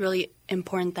that's really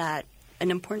important, that an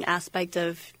important aspect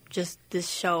of just this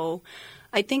show,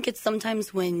 I think it's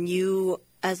sometimes when you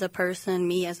as a person,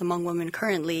 me as a Hmong woman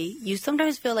currently, you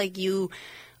sometimes feel like you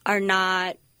are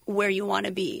not where you want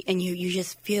to be, and you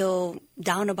just feel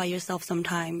down about yourself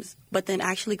sometimes. But then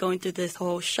actually going through this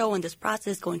whole show and this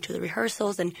process, going to the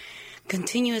rehearsals and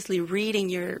continuously reading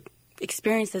your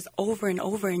experiences over and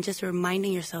over and just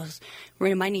reminding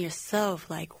yourself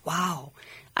like, wow,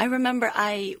 I remember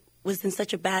I was in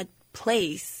such a bad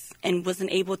place and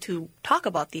wasn't able to talk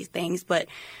about these things, but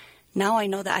now I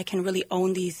know that I can really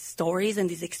own these stories and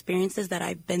these experiences that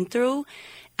I've been through,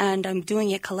 and I'm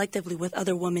doing it collectively with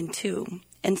other women too.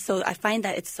 And so I find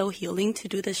that it's so healing to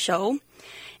do this show,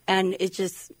 and it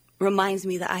just reminds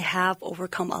me that I have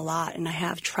overcome a lot and I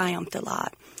have triumphed a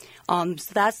lot.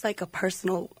 So that's like a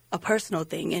personal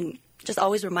thing, and just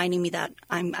always reminding me that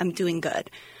I'm doing good.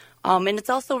 And it's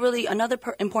also really another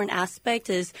important aspect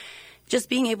is just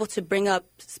being able to bring up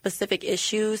specific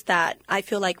issues that I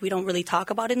feel like we don't really talk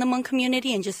about in the Hmong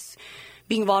community, and just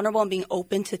being vulnerable and being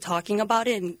open to talking about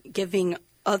it and giving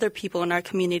other people in our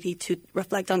community to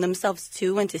reflect on themselves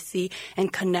too, and to see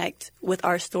and connect with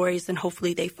our stories, and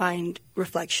hopefully they find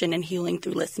reflection and healing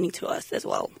through listening to us as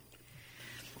well.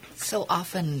 So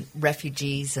often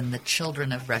refugees and the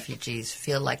children of refugees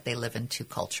feel like they live in two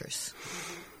cultures.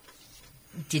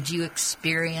 Did you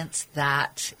experience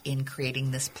that in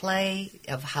creating this play?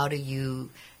 Of how do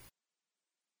you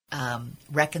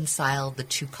reconcile the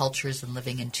two cultures and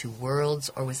living in two worlds?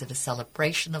 Or was it a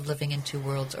celebration of living in two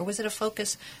worlds? Or was it a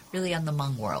focus really on the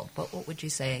Hmong world? What would you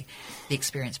say the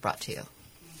experience brought to you?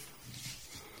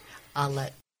 I'll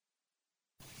let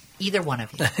either one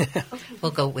of you.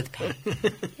 We'll go with Peng.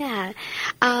 Yeah.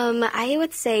 I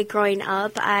would say growing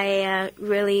up, I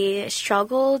really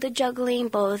struggled juggling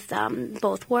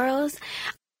both worlds.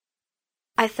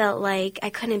 I felt like I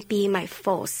couldn't be my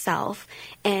full self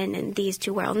in these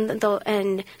two worlds.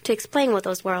 And to explain what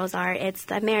those worlds are, it's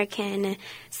the American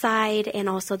side and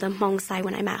also the Hmong side.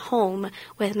 When I'm at home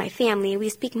with my family, we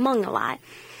speak Hmong a lot.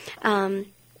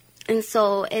 And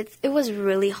so it was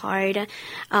really hard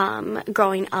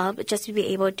growing up just to be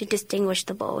able to distinguish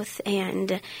the both.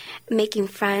 And making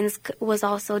friends was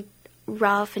also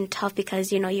rough and tough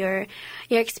because, your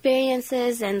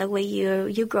experiences and the way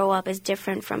you grow up is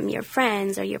different from your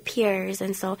friends or your peers.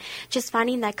 And so just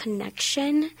finding that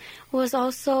connection was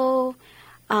also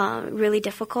really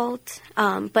difficult.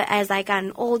 But as I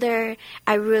gotten older,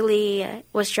 I really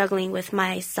was struggling with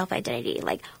my self-identity.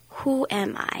 Like, who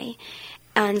am I?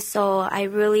 And so I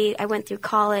went through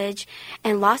college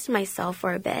and lost myself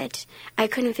for a bit. I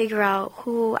couldn't figure out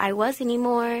who I was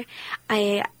anymore.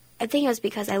 I think it was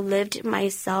because I lived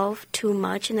myself too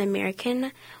much in the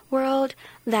American world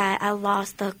that I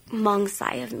lost the Hmong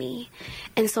side of me.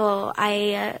 And so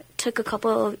I took a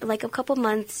couple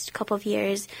months, couple of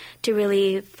years to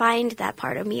really find that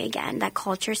part of me again, that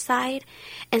culture side.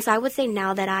 And so I would say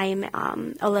now that I'm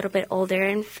a little bit older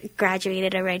and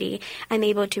graduated already, I'm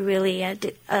able to really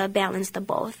balance the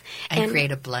both. And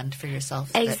create a blend for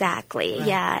yourself. Exactly, right.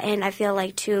 Yeah. And I feel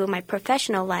like, too, my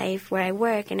professional life, where I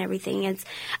work and everything, it's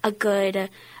a good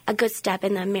step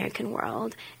in the American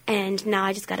world. And now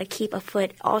I just got to keep a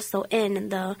foot also in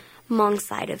the Hmong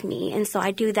side of me. And so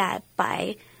I do that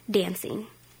by dancing.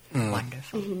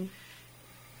 Wonderful. Mm-hmm.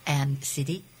 And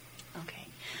Sidi? Okay.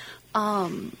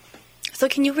 So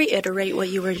can you reiterate what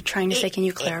you were trying to say? Can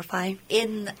you clarify?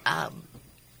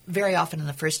 Very often in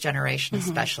the first generation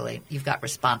especially, you've got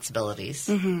responsibilities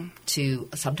to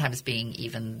sometimes being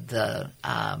even the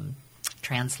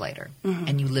translator,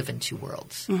 and you live in two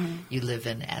worlds. You live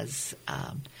in, as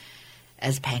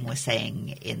Peng was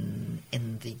saying, in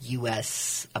the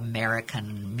U.S.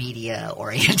 American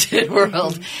media-oriented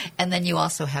world, and then you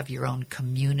also have your own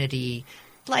community,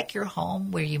 like your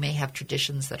home, where you may have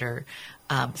traditions that are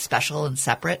special and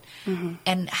separate.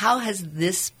 And how has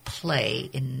this play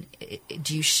in?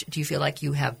 Do you feel like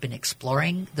you have been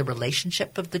exploring the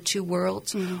relationship of the two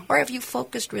worlds, or have you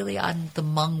focused really on the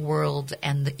Hmong world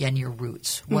and your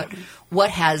roots?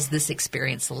 What has this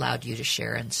experience allowed you to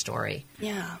share in story?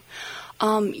 Yeah.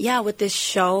 With this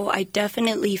show, I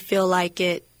definitely feel like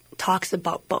it talks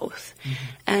about both.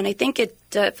 And I think it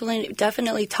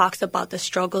definitely talks about the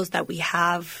struggles that we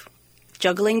have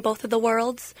juggling both of the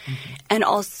worlds, and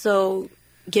also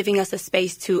giving us a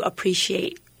space to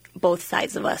appreciate both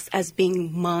sides of us as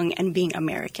being Hmong and being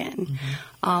American.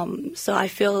 So I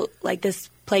feel like this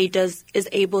play is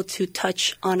able to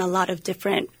touch on a lot of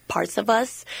different parts of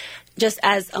us, just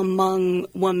as a Hmong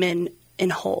woman in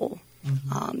whole.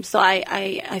 So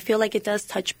I feel like it does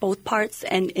touch both parts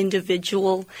and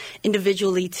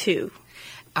individually too.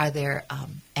 Are there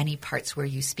any parts where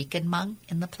you speak in Hmong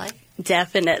in the play?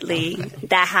 Definitely.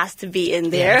 That has to be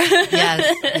in there.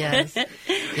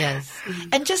 Yes.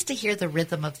 And just to hear the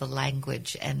rhythm of the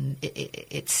language, and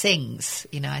it sings,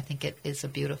 I think it is a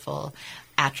beautiful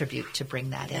attribute to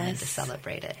bring that in and to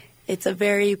celebrate it. It's a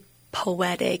very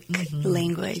poetic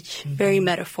language, very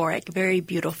metaphoric, very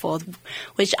beautiful,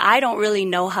 which I don't really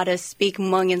know how to speak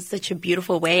Hmong in such a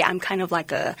beautiful way. I'm kind of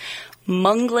like a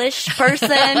Hmonglish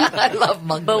person. I love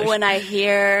Hmonglish. But when I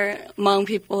hear Hmong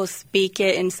people speak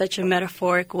it in such a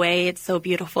metaphoric way, it's so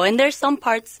beautiful. And there's some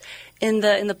parts in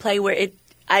the play where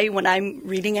when I'm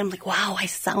reading, I'm like, wow, I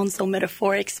sound so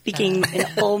metaphoric speaking in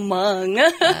full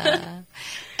Hmong.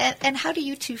 And how do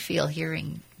you two feel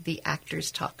hearing the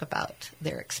actors talk about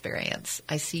their experience?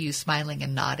 I see you smiling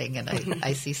and nodding, and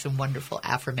I see some wonderful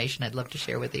affirmation I'd love to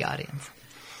share with the audience.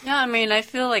 Yeah, I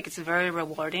feel like it's very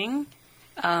rewarding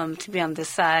to be on this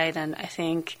side, and I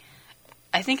think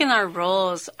in our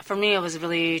roles, for me, I was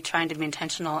really trying to be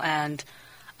intentional and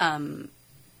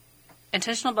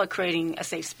intentional about creating a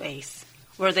safe space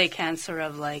where they can sort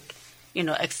of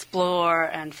explore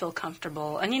and feel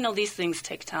comfortable. And, these things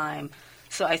take time.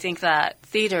 So I think that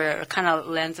theater kind of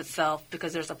lends itself,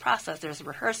 because there's a process, there's a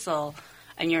rehearsal,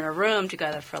 and you're in a room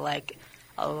together for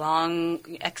a long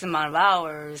X amount of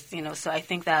hours, So I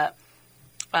think that,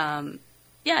 to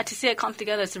see it come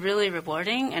together, it's really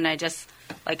rewarding. And I just,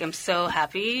 I'm so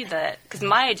happy that, because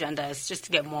my agenda is just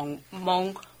to get more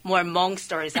Hmong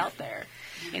stories out there,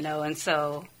 and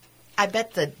so. I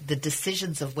bet the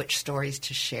decisions of which stories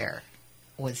to share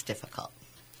was difficult.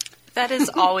 That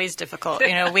is always difficult.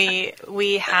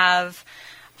 We have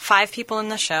 5 people in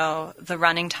the show. The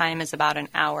running time is about an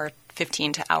hour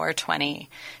 15 to hour 20.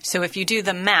 So if you do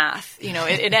the math,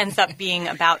 it ends up being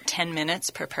about 10 minutes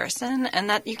per person, and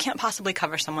that you can't possibly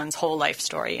cover someone's whole life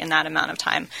story in that amount of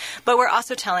time. But we're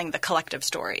also telling the collective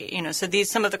story. So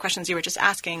some of the questions you were just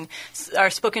asking are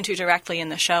spoken to directly in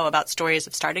the show about stories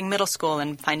of starting middle school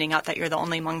and finding out that you're the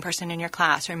only Hmong person in your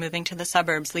class, or moving to the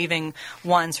suburbs, leaving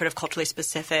one sort of culturally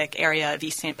specific area of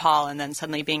East St. Paul and then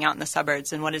suddenly being out in the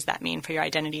suburbs, and what does that mean for your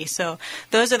identity? So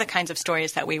those are the kinds of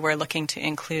stories that we were looking to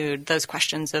include, those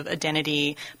questions of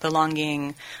identity,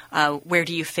 belonging, where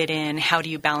do you fit in, how do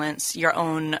you balance your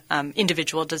own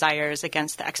individual desires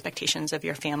against the expectations of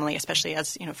your family, especially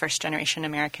as first-generation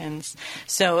Americans.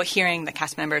 So hearing the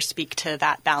cast members speak to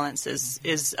that balance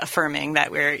is affirming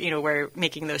that we're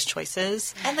making those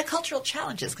choices. And the cultural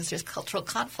challenges, because there's cultural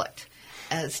conflict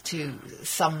as to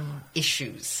some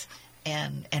issues.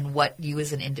 and what you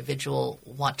as an individual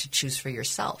want to choose for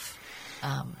yourself.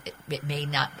 It may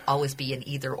not always be an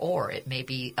either or. It may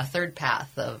be a third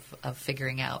path of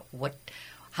figuring out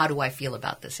how do I feel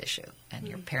about this issue? And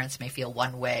your parents may feel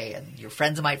one way and your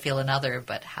friends might feel another,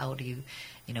 but how do you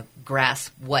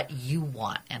grasp what you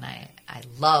want? And I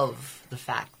love the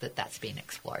fact that that's being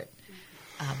explored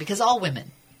because all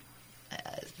women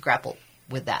grapple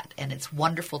with that. And it's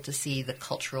wonderful to see the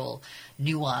cultural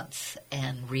nuance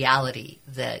and reality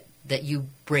that you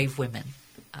brave women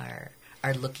are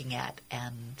looking at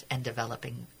and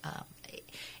developing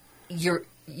your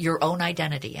own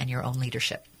identity and your own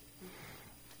leadership.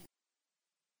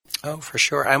 Oh, for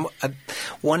sure. I'm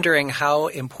wondering how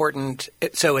important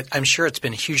 – so I'm sure it's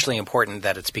been hugely important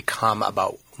that it's become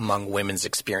about among women's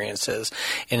experiences.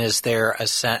 And is there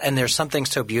and there's something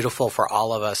so beautiful for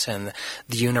all of us in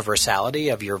the universality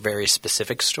of your very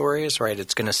specific stories, right?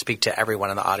 It's going to speak to everyone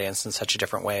in the audience in such a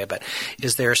different way. But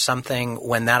is there something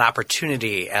when that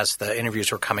opportunity, as the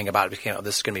interviews were coming about, it became,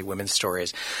 this is going to be women's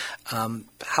stories.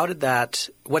 How did that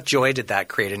 – what joy did that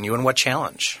create in you and what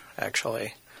challenge,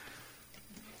 actually?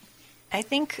 I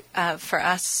think for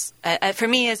us, for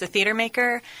me as a theater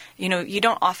maker, you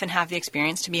don't often have the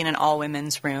experience to be in an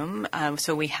all-women's room.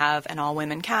 So we have an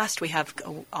all-women cast, we have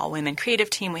an all-women creative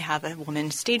team, we have a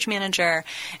woman stage manager,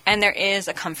 and there is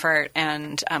a comfort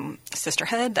and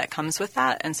sisterhood that comes with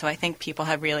that. And so I think people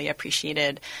have really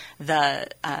appreciated the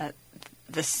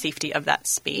safety of that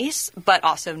space, but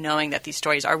also knowing that these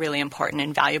stories are really important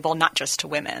and valuable, not just to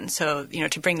women. So,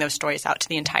 to bring those stories out to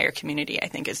the entire community, I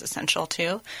think is essential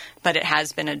too. But it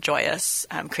has been a joyous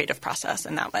creative process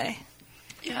in that way.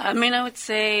 Yeah, I would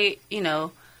say,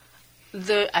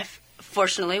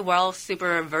 fortunately, we're all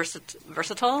super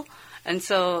versatile. And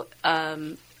so,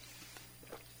 on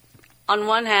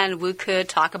one hand, we could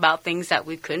talk about things that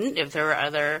we couldn't if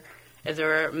there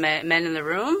were men in the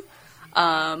room.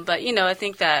 But, I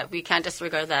think that we can't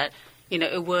disregard that,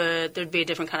 there'd be a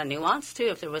different kind of nuance, too,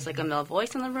 if there was, a male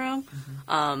voice in the room.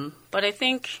 Mm-hmm. But I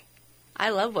think I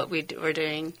love what we're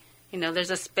doing.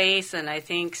 There's a space and I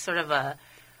think sort of a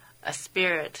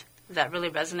spirit that really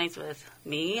resonates with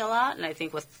me a lot and I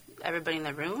think with everybody in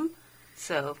the room.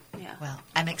 So, yeah. Well,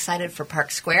 I'm excited for Park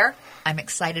Square. I'm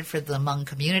excited for the Hmong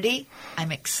community.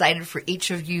 I'm excited for each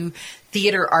of you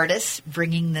theater artists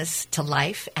bringing this to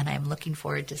life, and I'm looking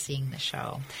forward to seeing the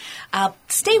show.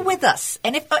 Stay with us.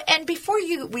 And before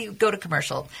we go to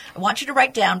commercial, I want you to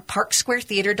write down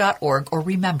parksquaretheater.org or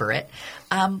remember it.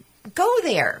 Go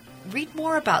there. Read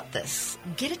more about this.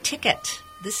 Get a ticket.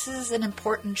 This is an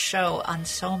important show on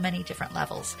so many different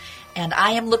levels. And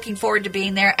I am looking forward to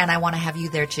being there, and I want to have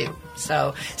you there too.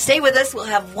 So stay with us. We'll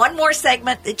have one more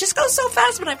segment. It just goes so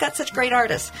fast when I've got such great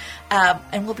artists.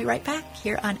 And we'll be right back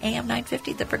here on AM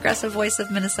 950, the progressive voice of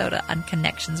Minnesota on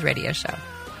Connections Radio Show.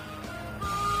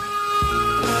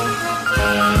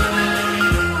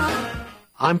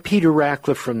 I'm Peter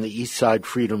Ratcliffe from the Eastside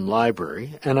Freedom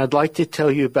Library, and I'd like to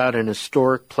tell you about an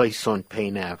historic place on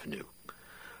Payne Avenue.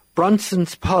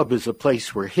 Brunson's Pub is a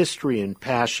place where history and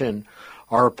passion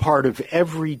are a part of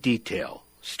every detail,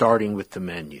 starting with the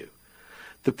menu.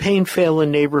 The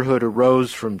Payne-Phelan neighborhood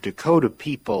arose from Dakota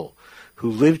people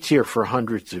who lived here for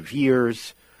hundreds of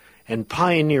years and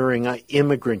pioneering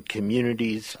immigrant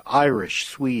communities, Irish,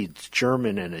 Swedes,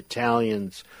 German, and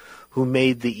Italians, who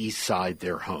made the East Side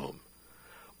their home.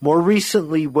 More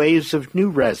recently, waves of new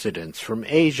residents from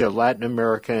Asia, Latin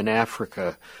America, and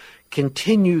Africa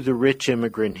continue the rich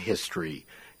immigrant history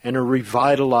and are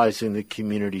revitalizing the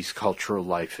community's cultural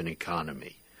life and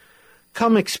economy.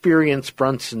 Come experience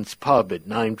Brunson's Pub at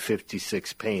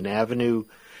 956 Payne Avenue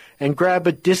and grab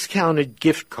a discounted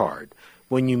gift card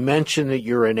when you mention that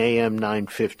you're an AM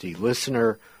 950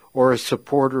 listener or a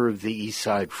supporter of the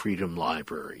Eastside Freedom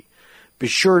Library. Be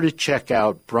sure to check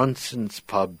out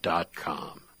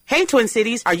brunsonspub.com. Hey, Twin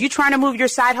Cities, are you trying to move your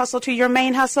side hustle to your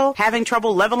main hustle? Having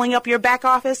trouble leveling up your back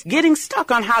office? Getting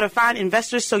stuck on how to find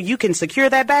investors so you can secure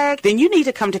that bag? Then you need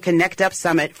to come to Connect Up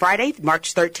Summit Friday,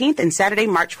 March 13th and Saturday,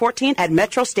 March 14th at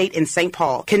Metro State in St.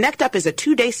 Paul. Connect Up is a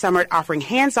 2-day summit offering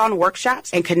hands-on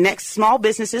workshops and connects small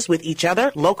businesses with each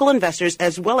other, local investors,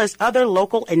 as well as other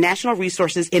local and national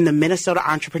resources in the Minnesota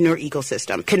entrepreneur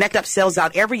ecosystem. Connect Up sells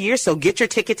out every year, so get your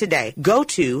ticket today. Go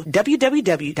to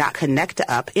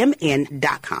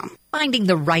www.connectupmn.com. Finding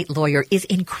the right lawyer is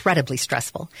incredibly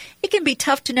stressful. It can be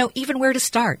tough to know even where to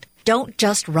start. Don't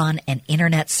just run an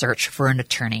internet search for an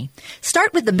attorney.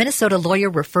 Start with the Minnesota Lawyer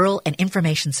Referral and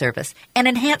Information Service, an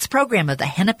enhanced program of the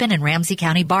Hennepin and Ramsey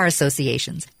County Bar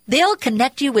Associations. They'll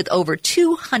connect you with over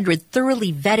 200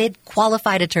 thoroughly vetted,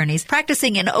 qualified attorneys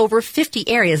practicing in over 50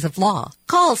 areas of law.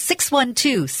 Call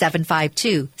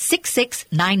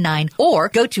 612-752-6699 or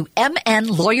go to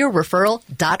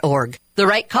mnlawyerreferral.org. The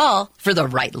right call for the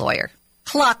right lawyer.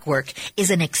 Clockwork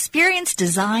is an experienced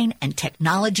design and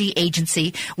technology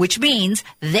agency, which means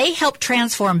they help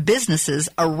transform businesses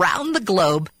around the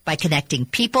globe by connecting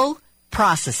people,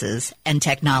 processes, and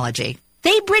technology.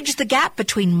 They bridge the gap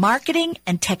between marketing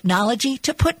and technology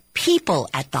to put people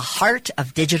at the heart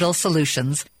of digital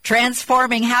solutions,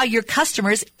 transforming how your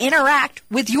customers interact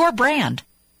with your brand.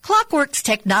 Clockwork's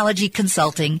technology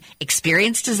consulting,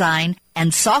 experience design,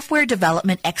 and software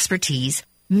development expertise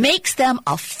makes them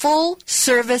a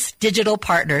full-service digital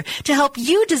partner to help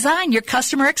you design your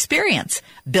customer experience,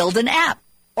 build an app,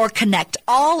 or connect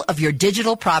all of your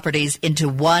digital properties into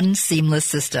one seamless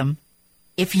system.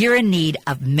 If you're in need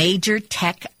of major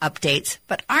tech updates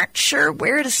but aren't sure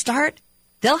where to start,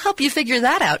 they'll help you figure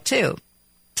that out too.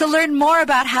 To learn more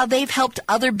about how they've helped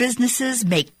other businesses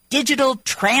make digital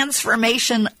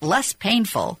transformation less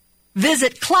painful,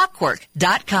 visit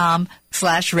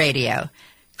clockwork.com/radio.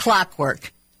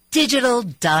 Clockwork. Digital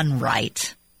done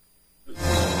right. Welcome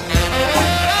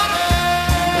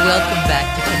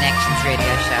back to Connections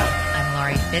Radio Show. I'm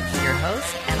Laurie Fitz, your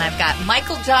host, and I've got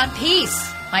Michael John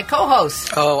Peace, my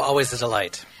co-host. Oh, always a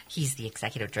delight. He's the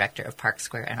executive director of Park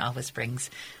Square and always brings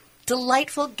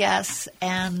delightful guests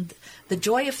and the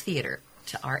joy of theater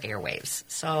to our airwaves.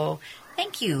 So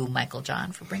thank you, Michael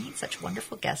John, for bringing such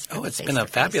wonderful guests. Oh, it's been a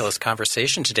fabulous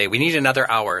conversation today. We need another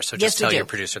hour, so just tell your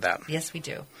producer that. Yes, we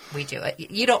do. We do.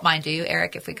 You don't mind, do you,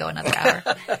 Eric, if we go another hour?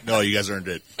 No, you guys earned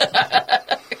it.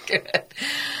 Good.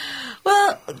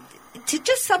 Well, to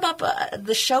just sum up,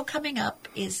 the show coming up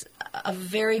is a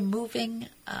very moving,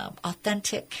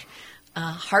 authentic,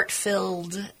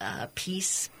 heart-filled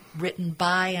piece written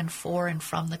by and for and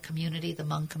from the community, the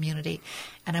Hmong community.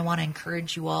 And I want to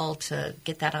encourage you all to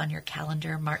get that on your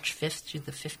calendar, March 5th through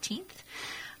the 15th.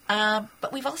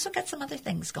 But we've also got some other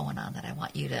things going on that I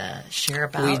want you to share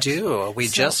about. We do. We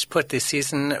just put the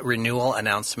season renewal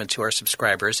announcement to our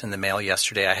subscribers in the mail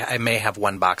yesterday. I may have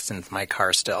one box in my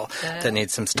car still that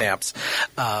needs some stamps.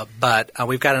 But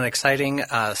we've got an exciting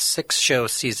 6-show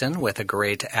season with a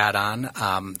great add-on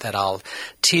that I'll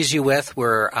tease you with.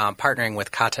 We're partnering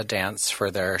with Kata Dance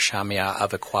for their Shamia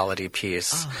of Equality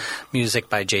piece. Music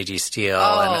by J.D. Steele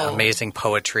and amazing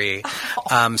poetry.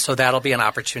 So that'll be an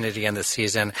opportunity in the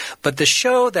season. But the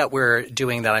show that we're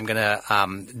doing that I'm going to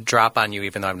drop on you,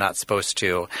 even though I'm not supposed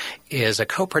to, is a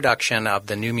co-production of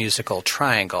the new musical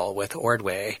Triangle with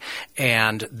Ordway.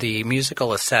 And the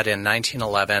musical is set in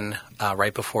 1911,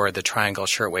 right before the Triangle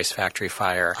Shirtwaist Factory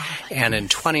fire, and in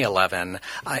 2011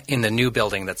 in the new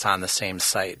building that's on the same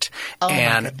site.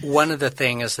 And one of the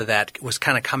things that was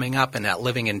kind of coming up in that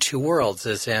living in two worlds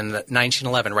is in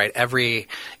 1911, right? Every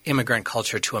immigrant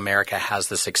culture to America has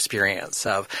this experience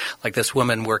of like this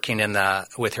woman working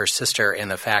with her sister in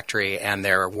the factory, and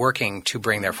they're working to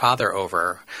bring their father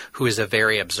over, who is a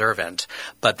very observant,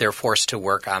 but they're forced to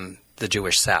work on the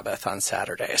Jewish Sabbath on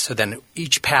Saturday. So then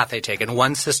each path they take, and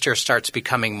one sister starts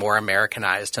becoming more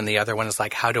Americanized, and the other one is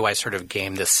like, how do I sort of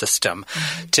game this system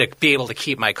to be able to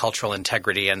keep my cultural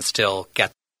integrity and still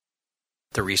get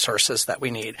the resources that we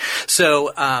need.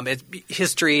 So it's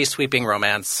history, sweeping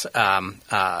romance,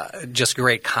 just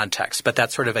great context. But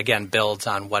that sort of, again, builds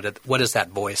on what is that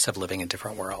voice of living in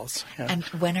different worlds. Yeah. And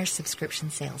when are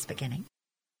subscription sales beginning?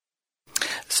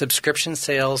 Subscription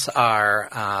sales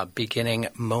are beginning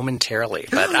momentarily,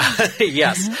 but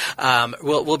yes,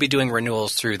 we'll be doing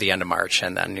renewals through the end of March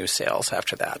and then new sales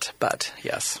after that. But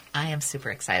yes, I am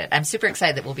super excited. I'm super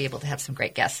excited that we'll be able to have some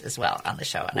great guests as well on the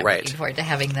show, and I'm looking forward to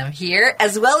having them here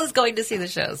as well as going to see the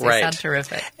shows. They sound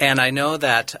terrific. And I know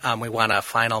that we want a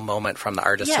final moment from the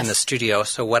artists in the studio.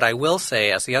 So what I will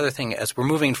say as the other thing is we're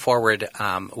moving forward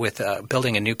with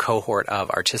building a new cohort of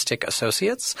artistic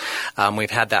associates.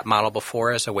 We've had that model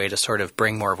before as a way to sort of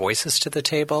bring more voices to the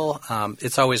table.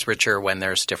 It's always richer when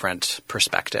there's different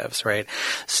perspectives, right?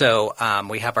 So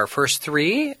we have our first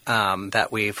 3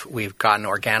 that we've gotten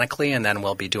organically, and then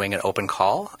we'll be doing an open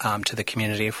call to the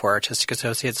community for artistic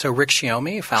associates. So Rick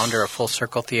Shiomi, founder of Full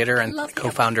Circle Theater and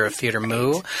co-founder of Theater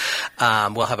Moo,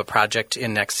 we'll have a project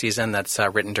in next season that's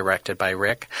written, directed by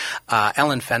Rick.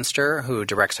 Ellen Fenster, who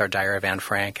directs our Diary of Anne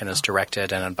Frank and has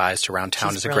directed and advised around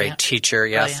town, is a great teacher,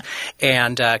 yes.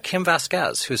 Brilliant. And Kim Vasquez,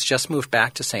 Mraz, who's just moved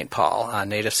back to St. Paul, a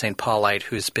native St. Paulite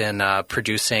who's been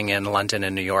producing in London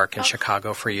and New York and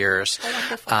Chicago for years,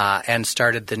 and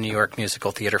started the New York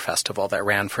Musical Theater Festival that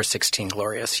ran for 16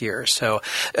 glorious years. So,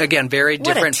 again, very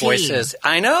different voices.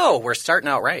 I know. We're starting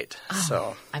out right.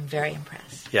 So I'm very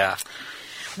impressed. Yeah.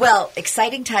 Well,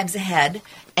 exciting times ahead.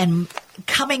 And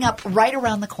coming up right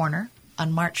around the corner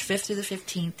on March 5th through the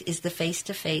 15th is the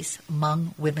face-to-face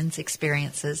Hmong Women's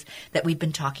Experiences that we've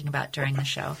been talking about during the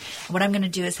show. And what I'm going to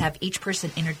do is have each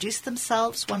person introduce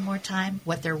themselves one more time,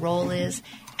 what their role is,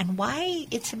 and why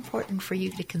it's important for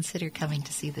you to consider coming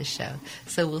to see this show.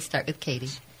 So we'll start with Katie.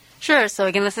 Sure. So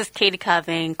again, this is Katie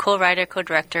Coving, co-writer,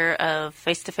 co-director of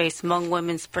Face-to-Face Hmong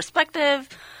Women's Perspective.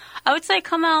 I would say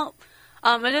come out.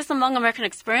 It is a Hmong American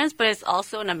experience, but it's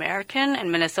also an American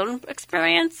and Minnesotan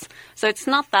experience. So it's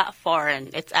not that foreign.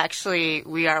 It's actually,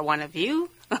 we are one of you.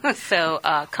 So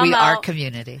come we out. We are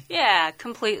community. Yeah,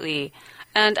 completely.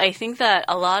 And I think that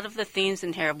a lot of the themes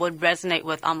in here would resonate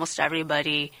with almost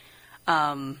everybody.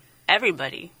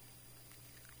 Everybody.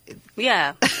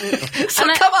 Yeah.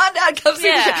 So come on down, come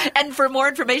see the show. And for more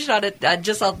information on it,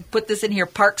 I'll put this in here,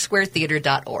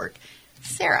 parksquaretheater.org.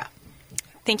 Sarah.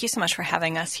 Thank you so much for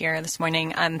having us here this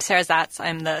morning. I'm Sarah Zatz.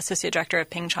 I'm the Associate Director of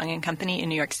Ping Chong and Company in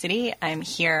New York City. I'm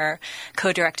here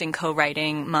co-directing,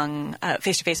 co-writing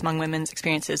face-to-face Hmong Women's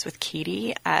Experiences with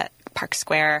Katie at Park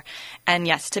Square. And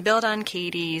yes, to build on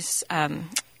Katie's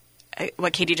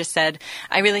what Katie just said,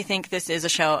 I really think this is a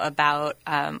show about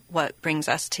what brings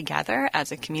us together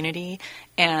as a community.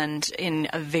 And in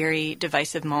a very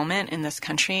divisive moment in this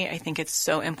country, I think it's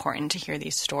so important to hear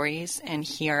these stories and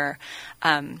hear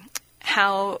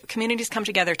how communities come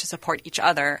together to support each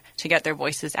other, to get their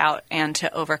voices out, and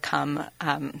to overcome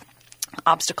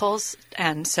obstacles.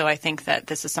 And so I think that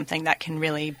this is something that can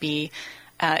really be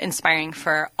inspiring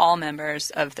for all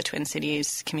members of the Twin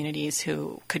Cities communities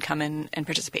who could come in and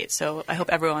participate. So I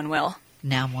hope everyone will.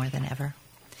 Now more than ever.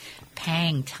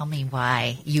 Pang, tell me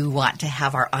why you want to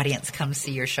have our audience come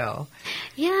see your show.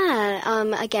 Yeah,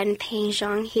 again, Pang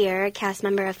Zhang here, cast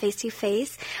member of Face to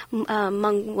Face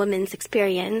Hmong Women's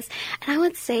Experience. And I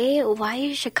would say why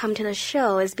you should come to the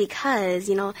show is because,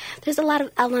 there's a lot of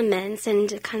elements, and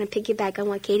to kind of piggyback on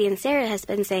what Katie and Sarah has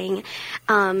been saying,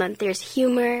 there's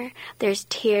humor, there's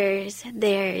tears,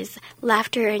 there's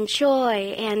laughter and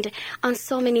joy, and on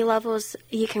so many levels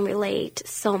you can relate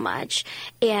so much.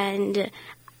 And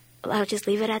I'll just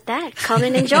leave it at that. Come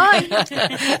and enjoy.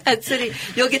 And City,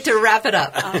 you'll get to wrap it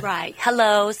up. All right.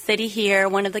 Hello, City here,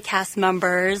 one of the cast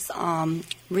members.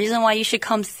 Reason why you should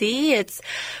come see, it's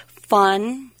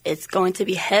fun. It's going to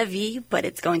be heavy, but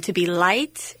it's going to be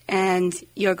light, and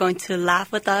you're going to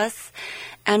laugh with us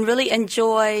and really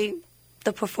enjoy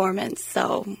the performance.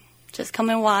 So just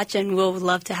come and watch, and we'll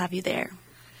love to have you there.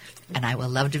 And I will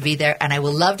love to be there, and I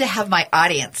will love to have my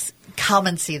audience come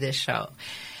and see this show.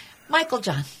 Michael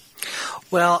John.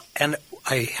 Well, and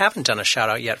I haven't done a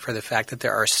shout-out yet for the fact that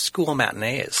there are school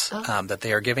matinees, that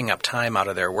they are giving up time out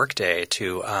of their workday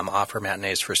to offer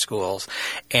matinees for schools.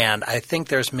 And I think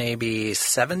there's maybe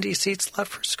 70 seats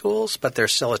left for schools, but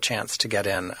there's still a chance to get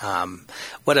in.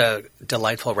 What a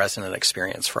delightful resonant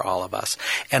experience for all of us.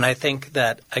 And I think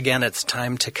that, again, it's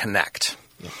time to connect.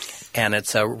 Yes. And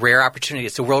it's a rare opportunity.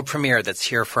 It's a world premiere that's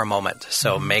here for a moment,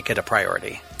 so make it a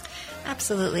priority.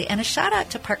 Absolutely. And a shout out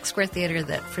to Park Square Theater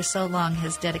that for so long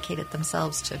has dedicated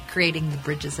themselves to creating the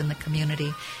bridges in the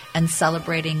community and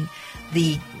celebrating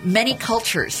the many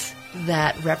cultures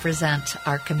that represent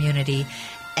our community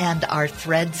and our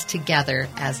threads together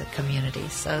as a community.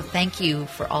 So thank you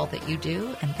for all that you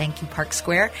do, and thank you, Park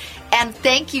Square. And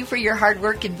thank you for your hard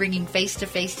work in bringing Face to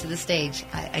Face to the stage.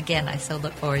 I so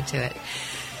look forward to it.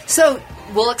 So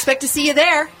we'll expect to see you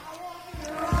there.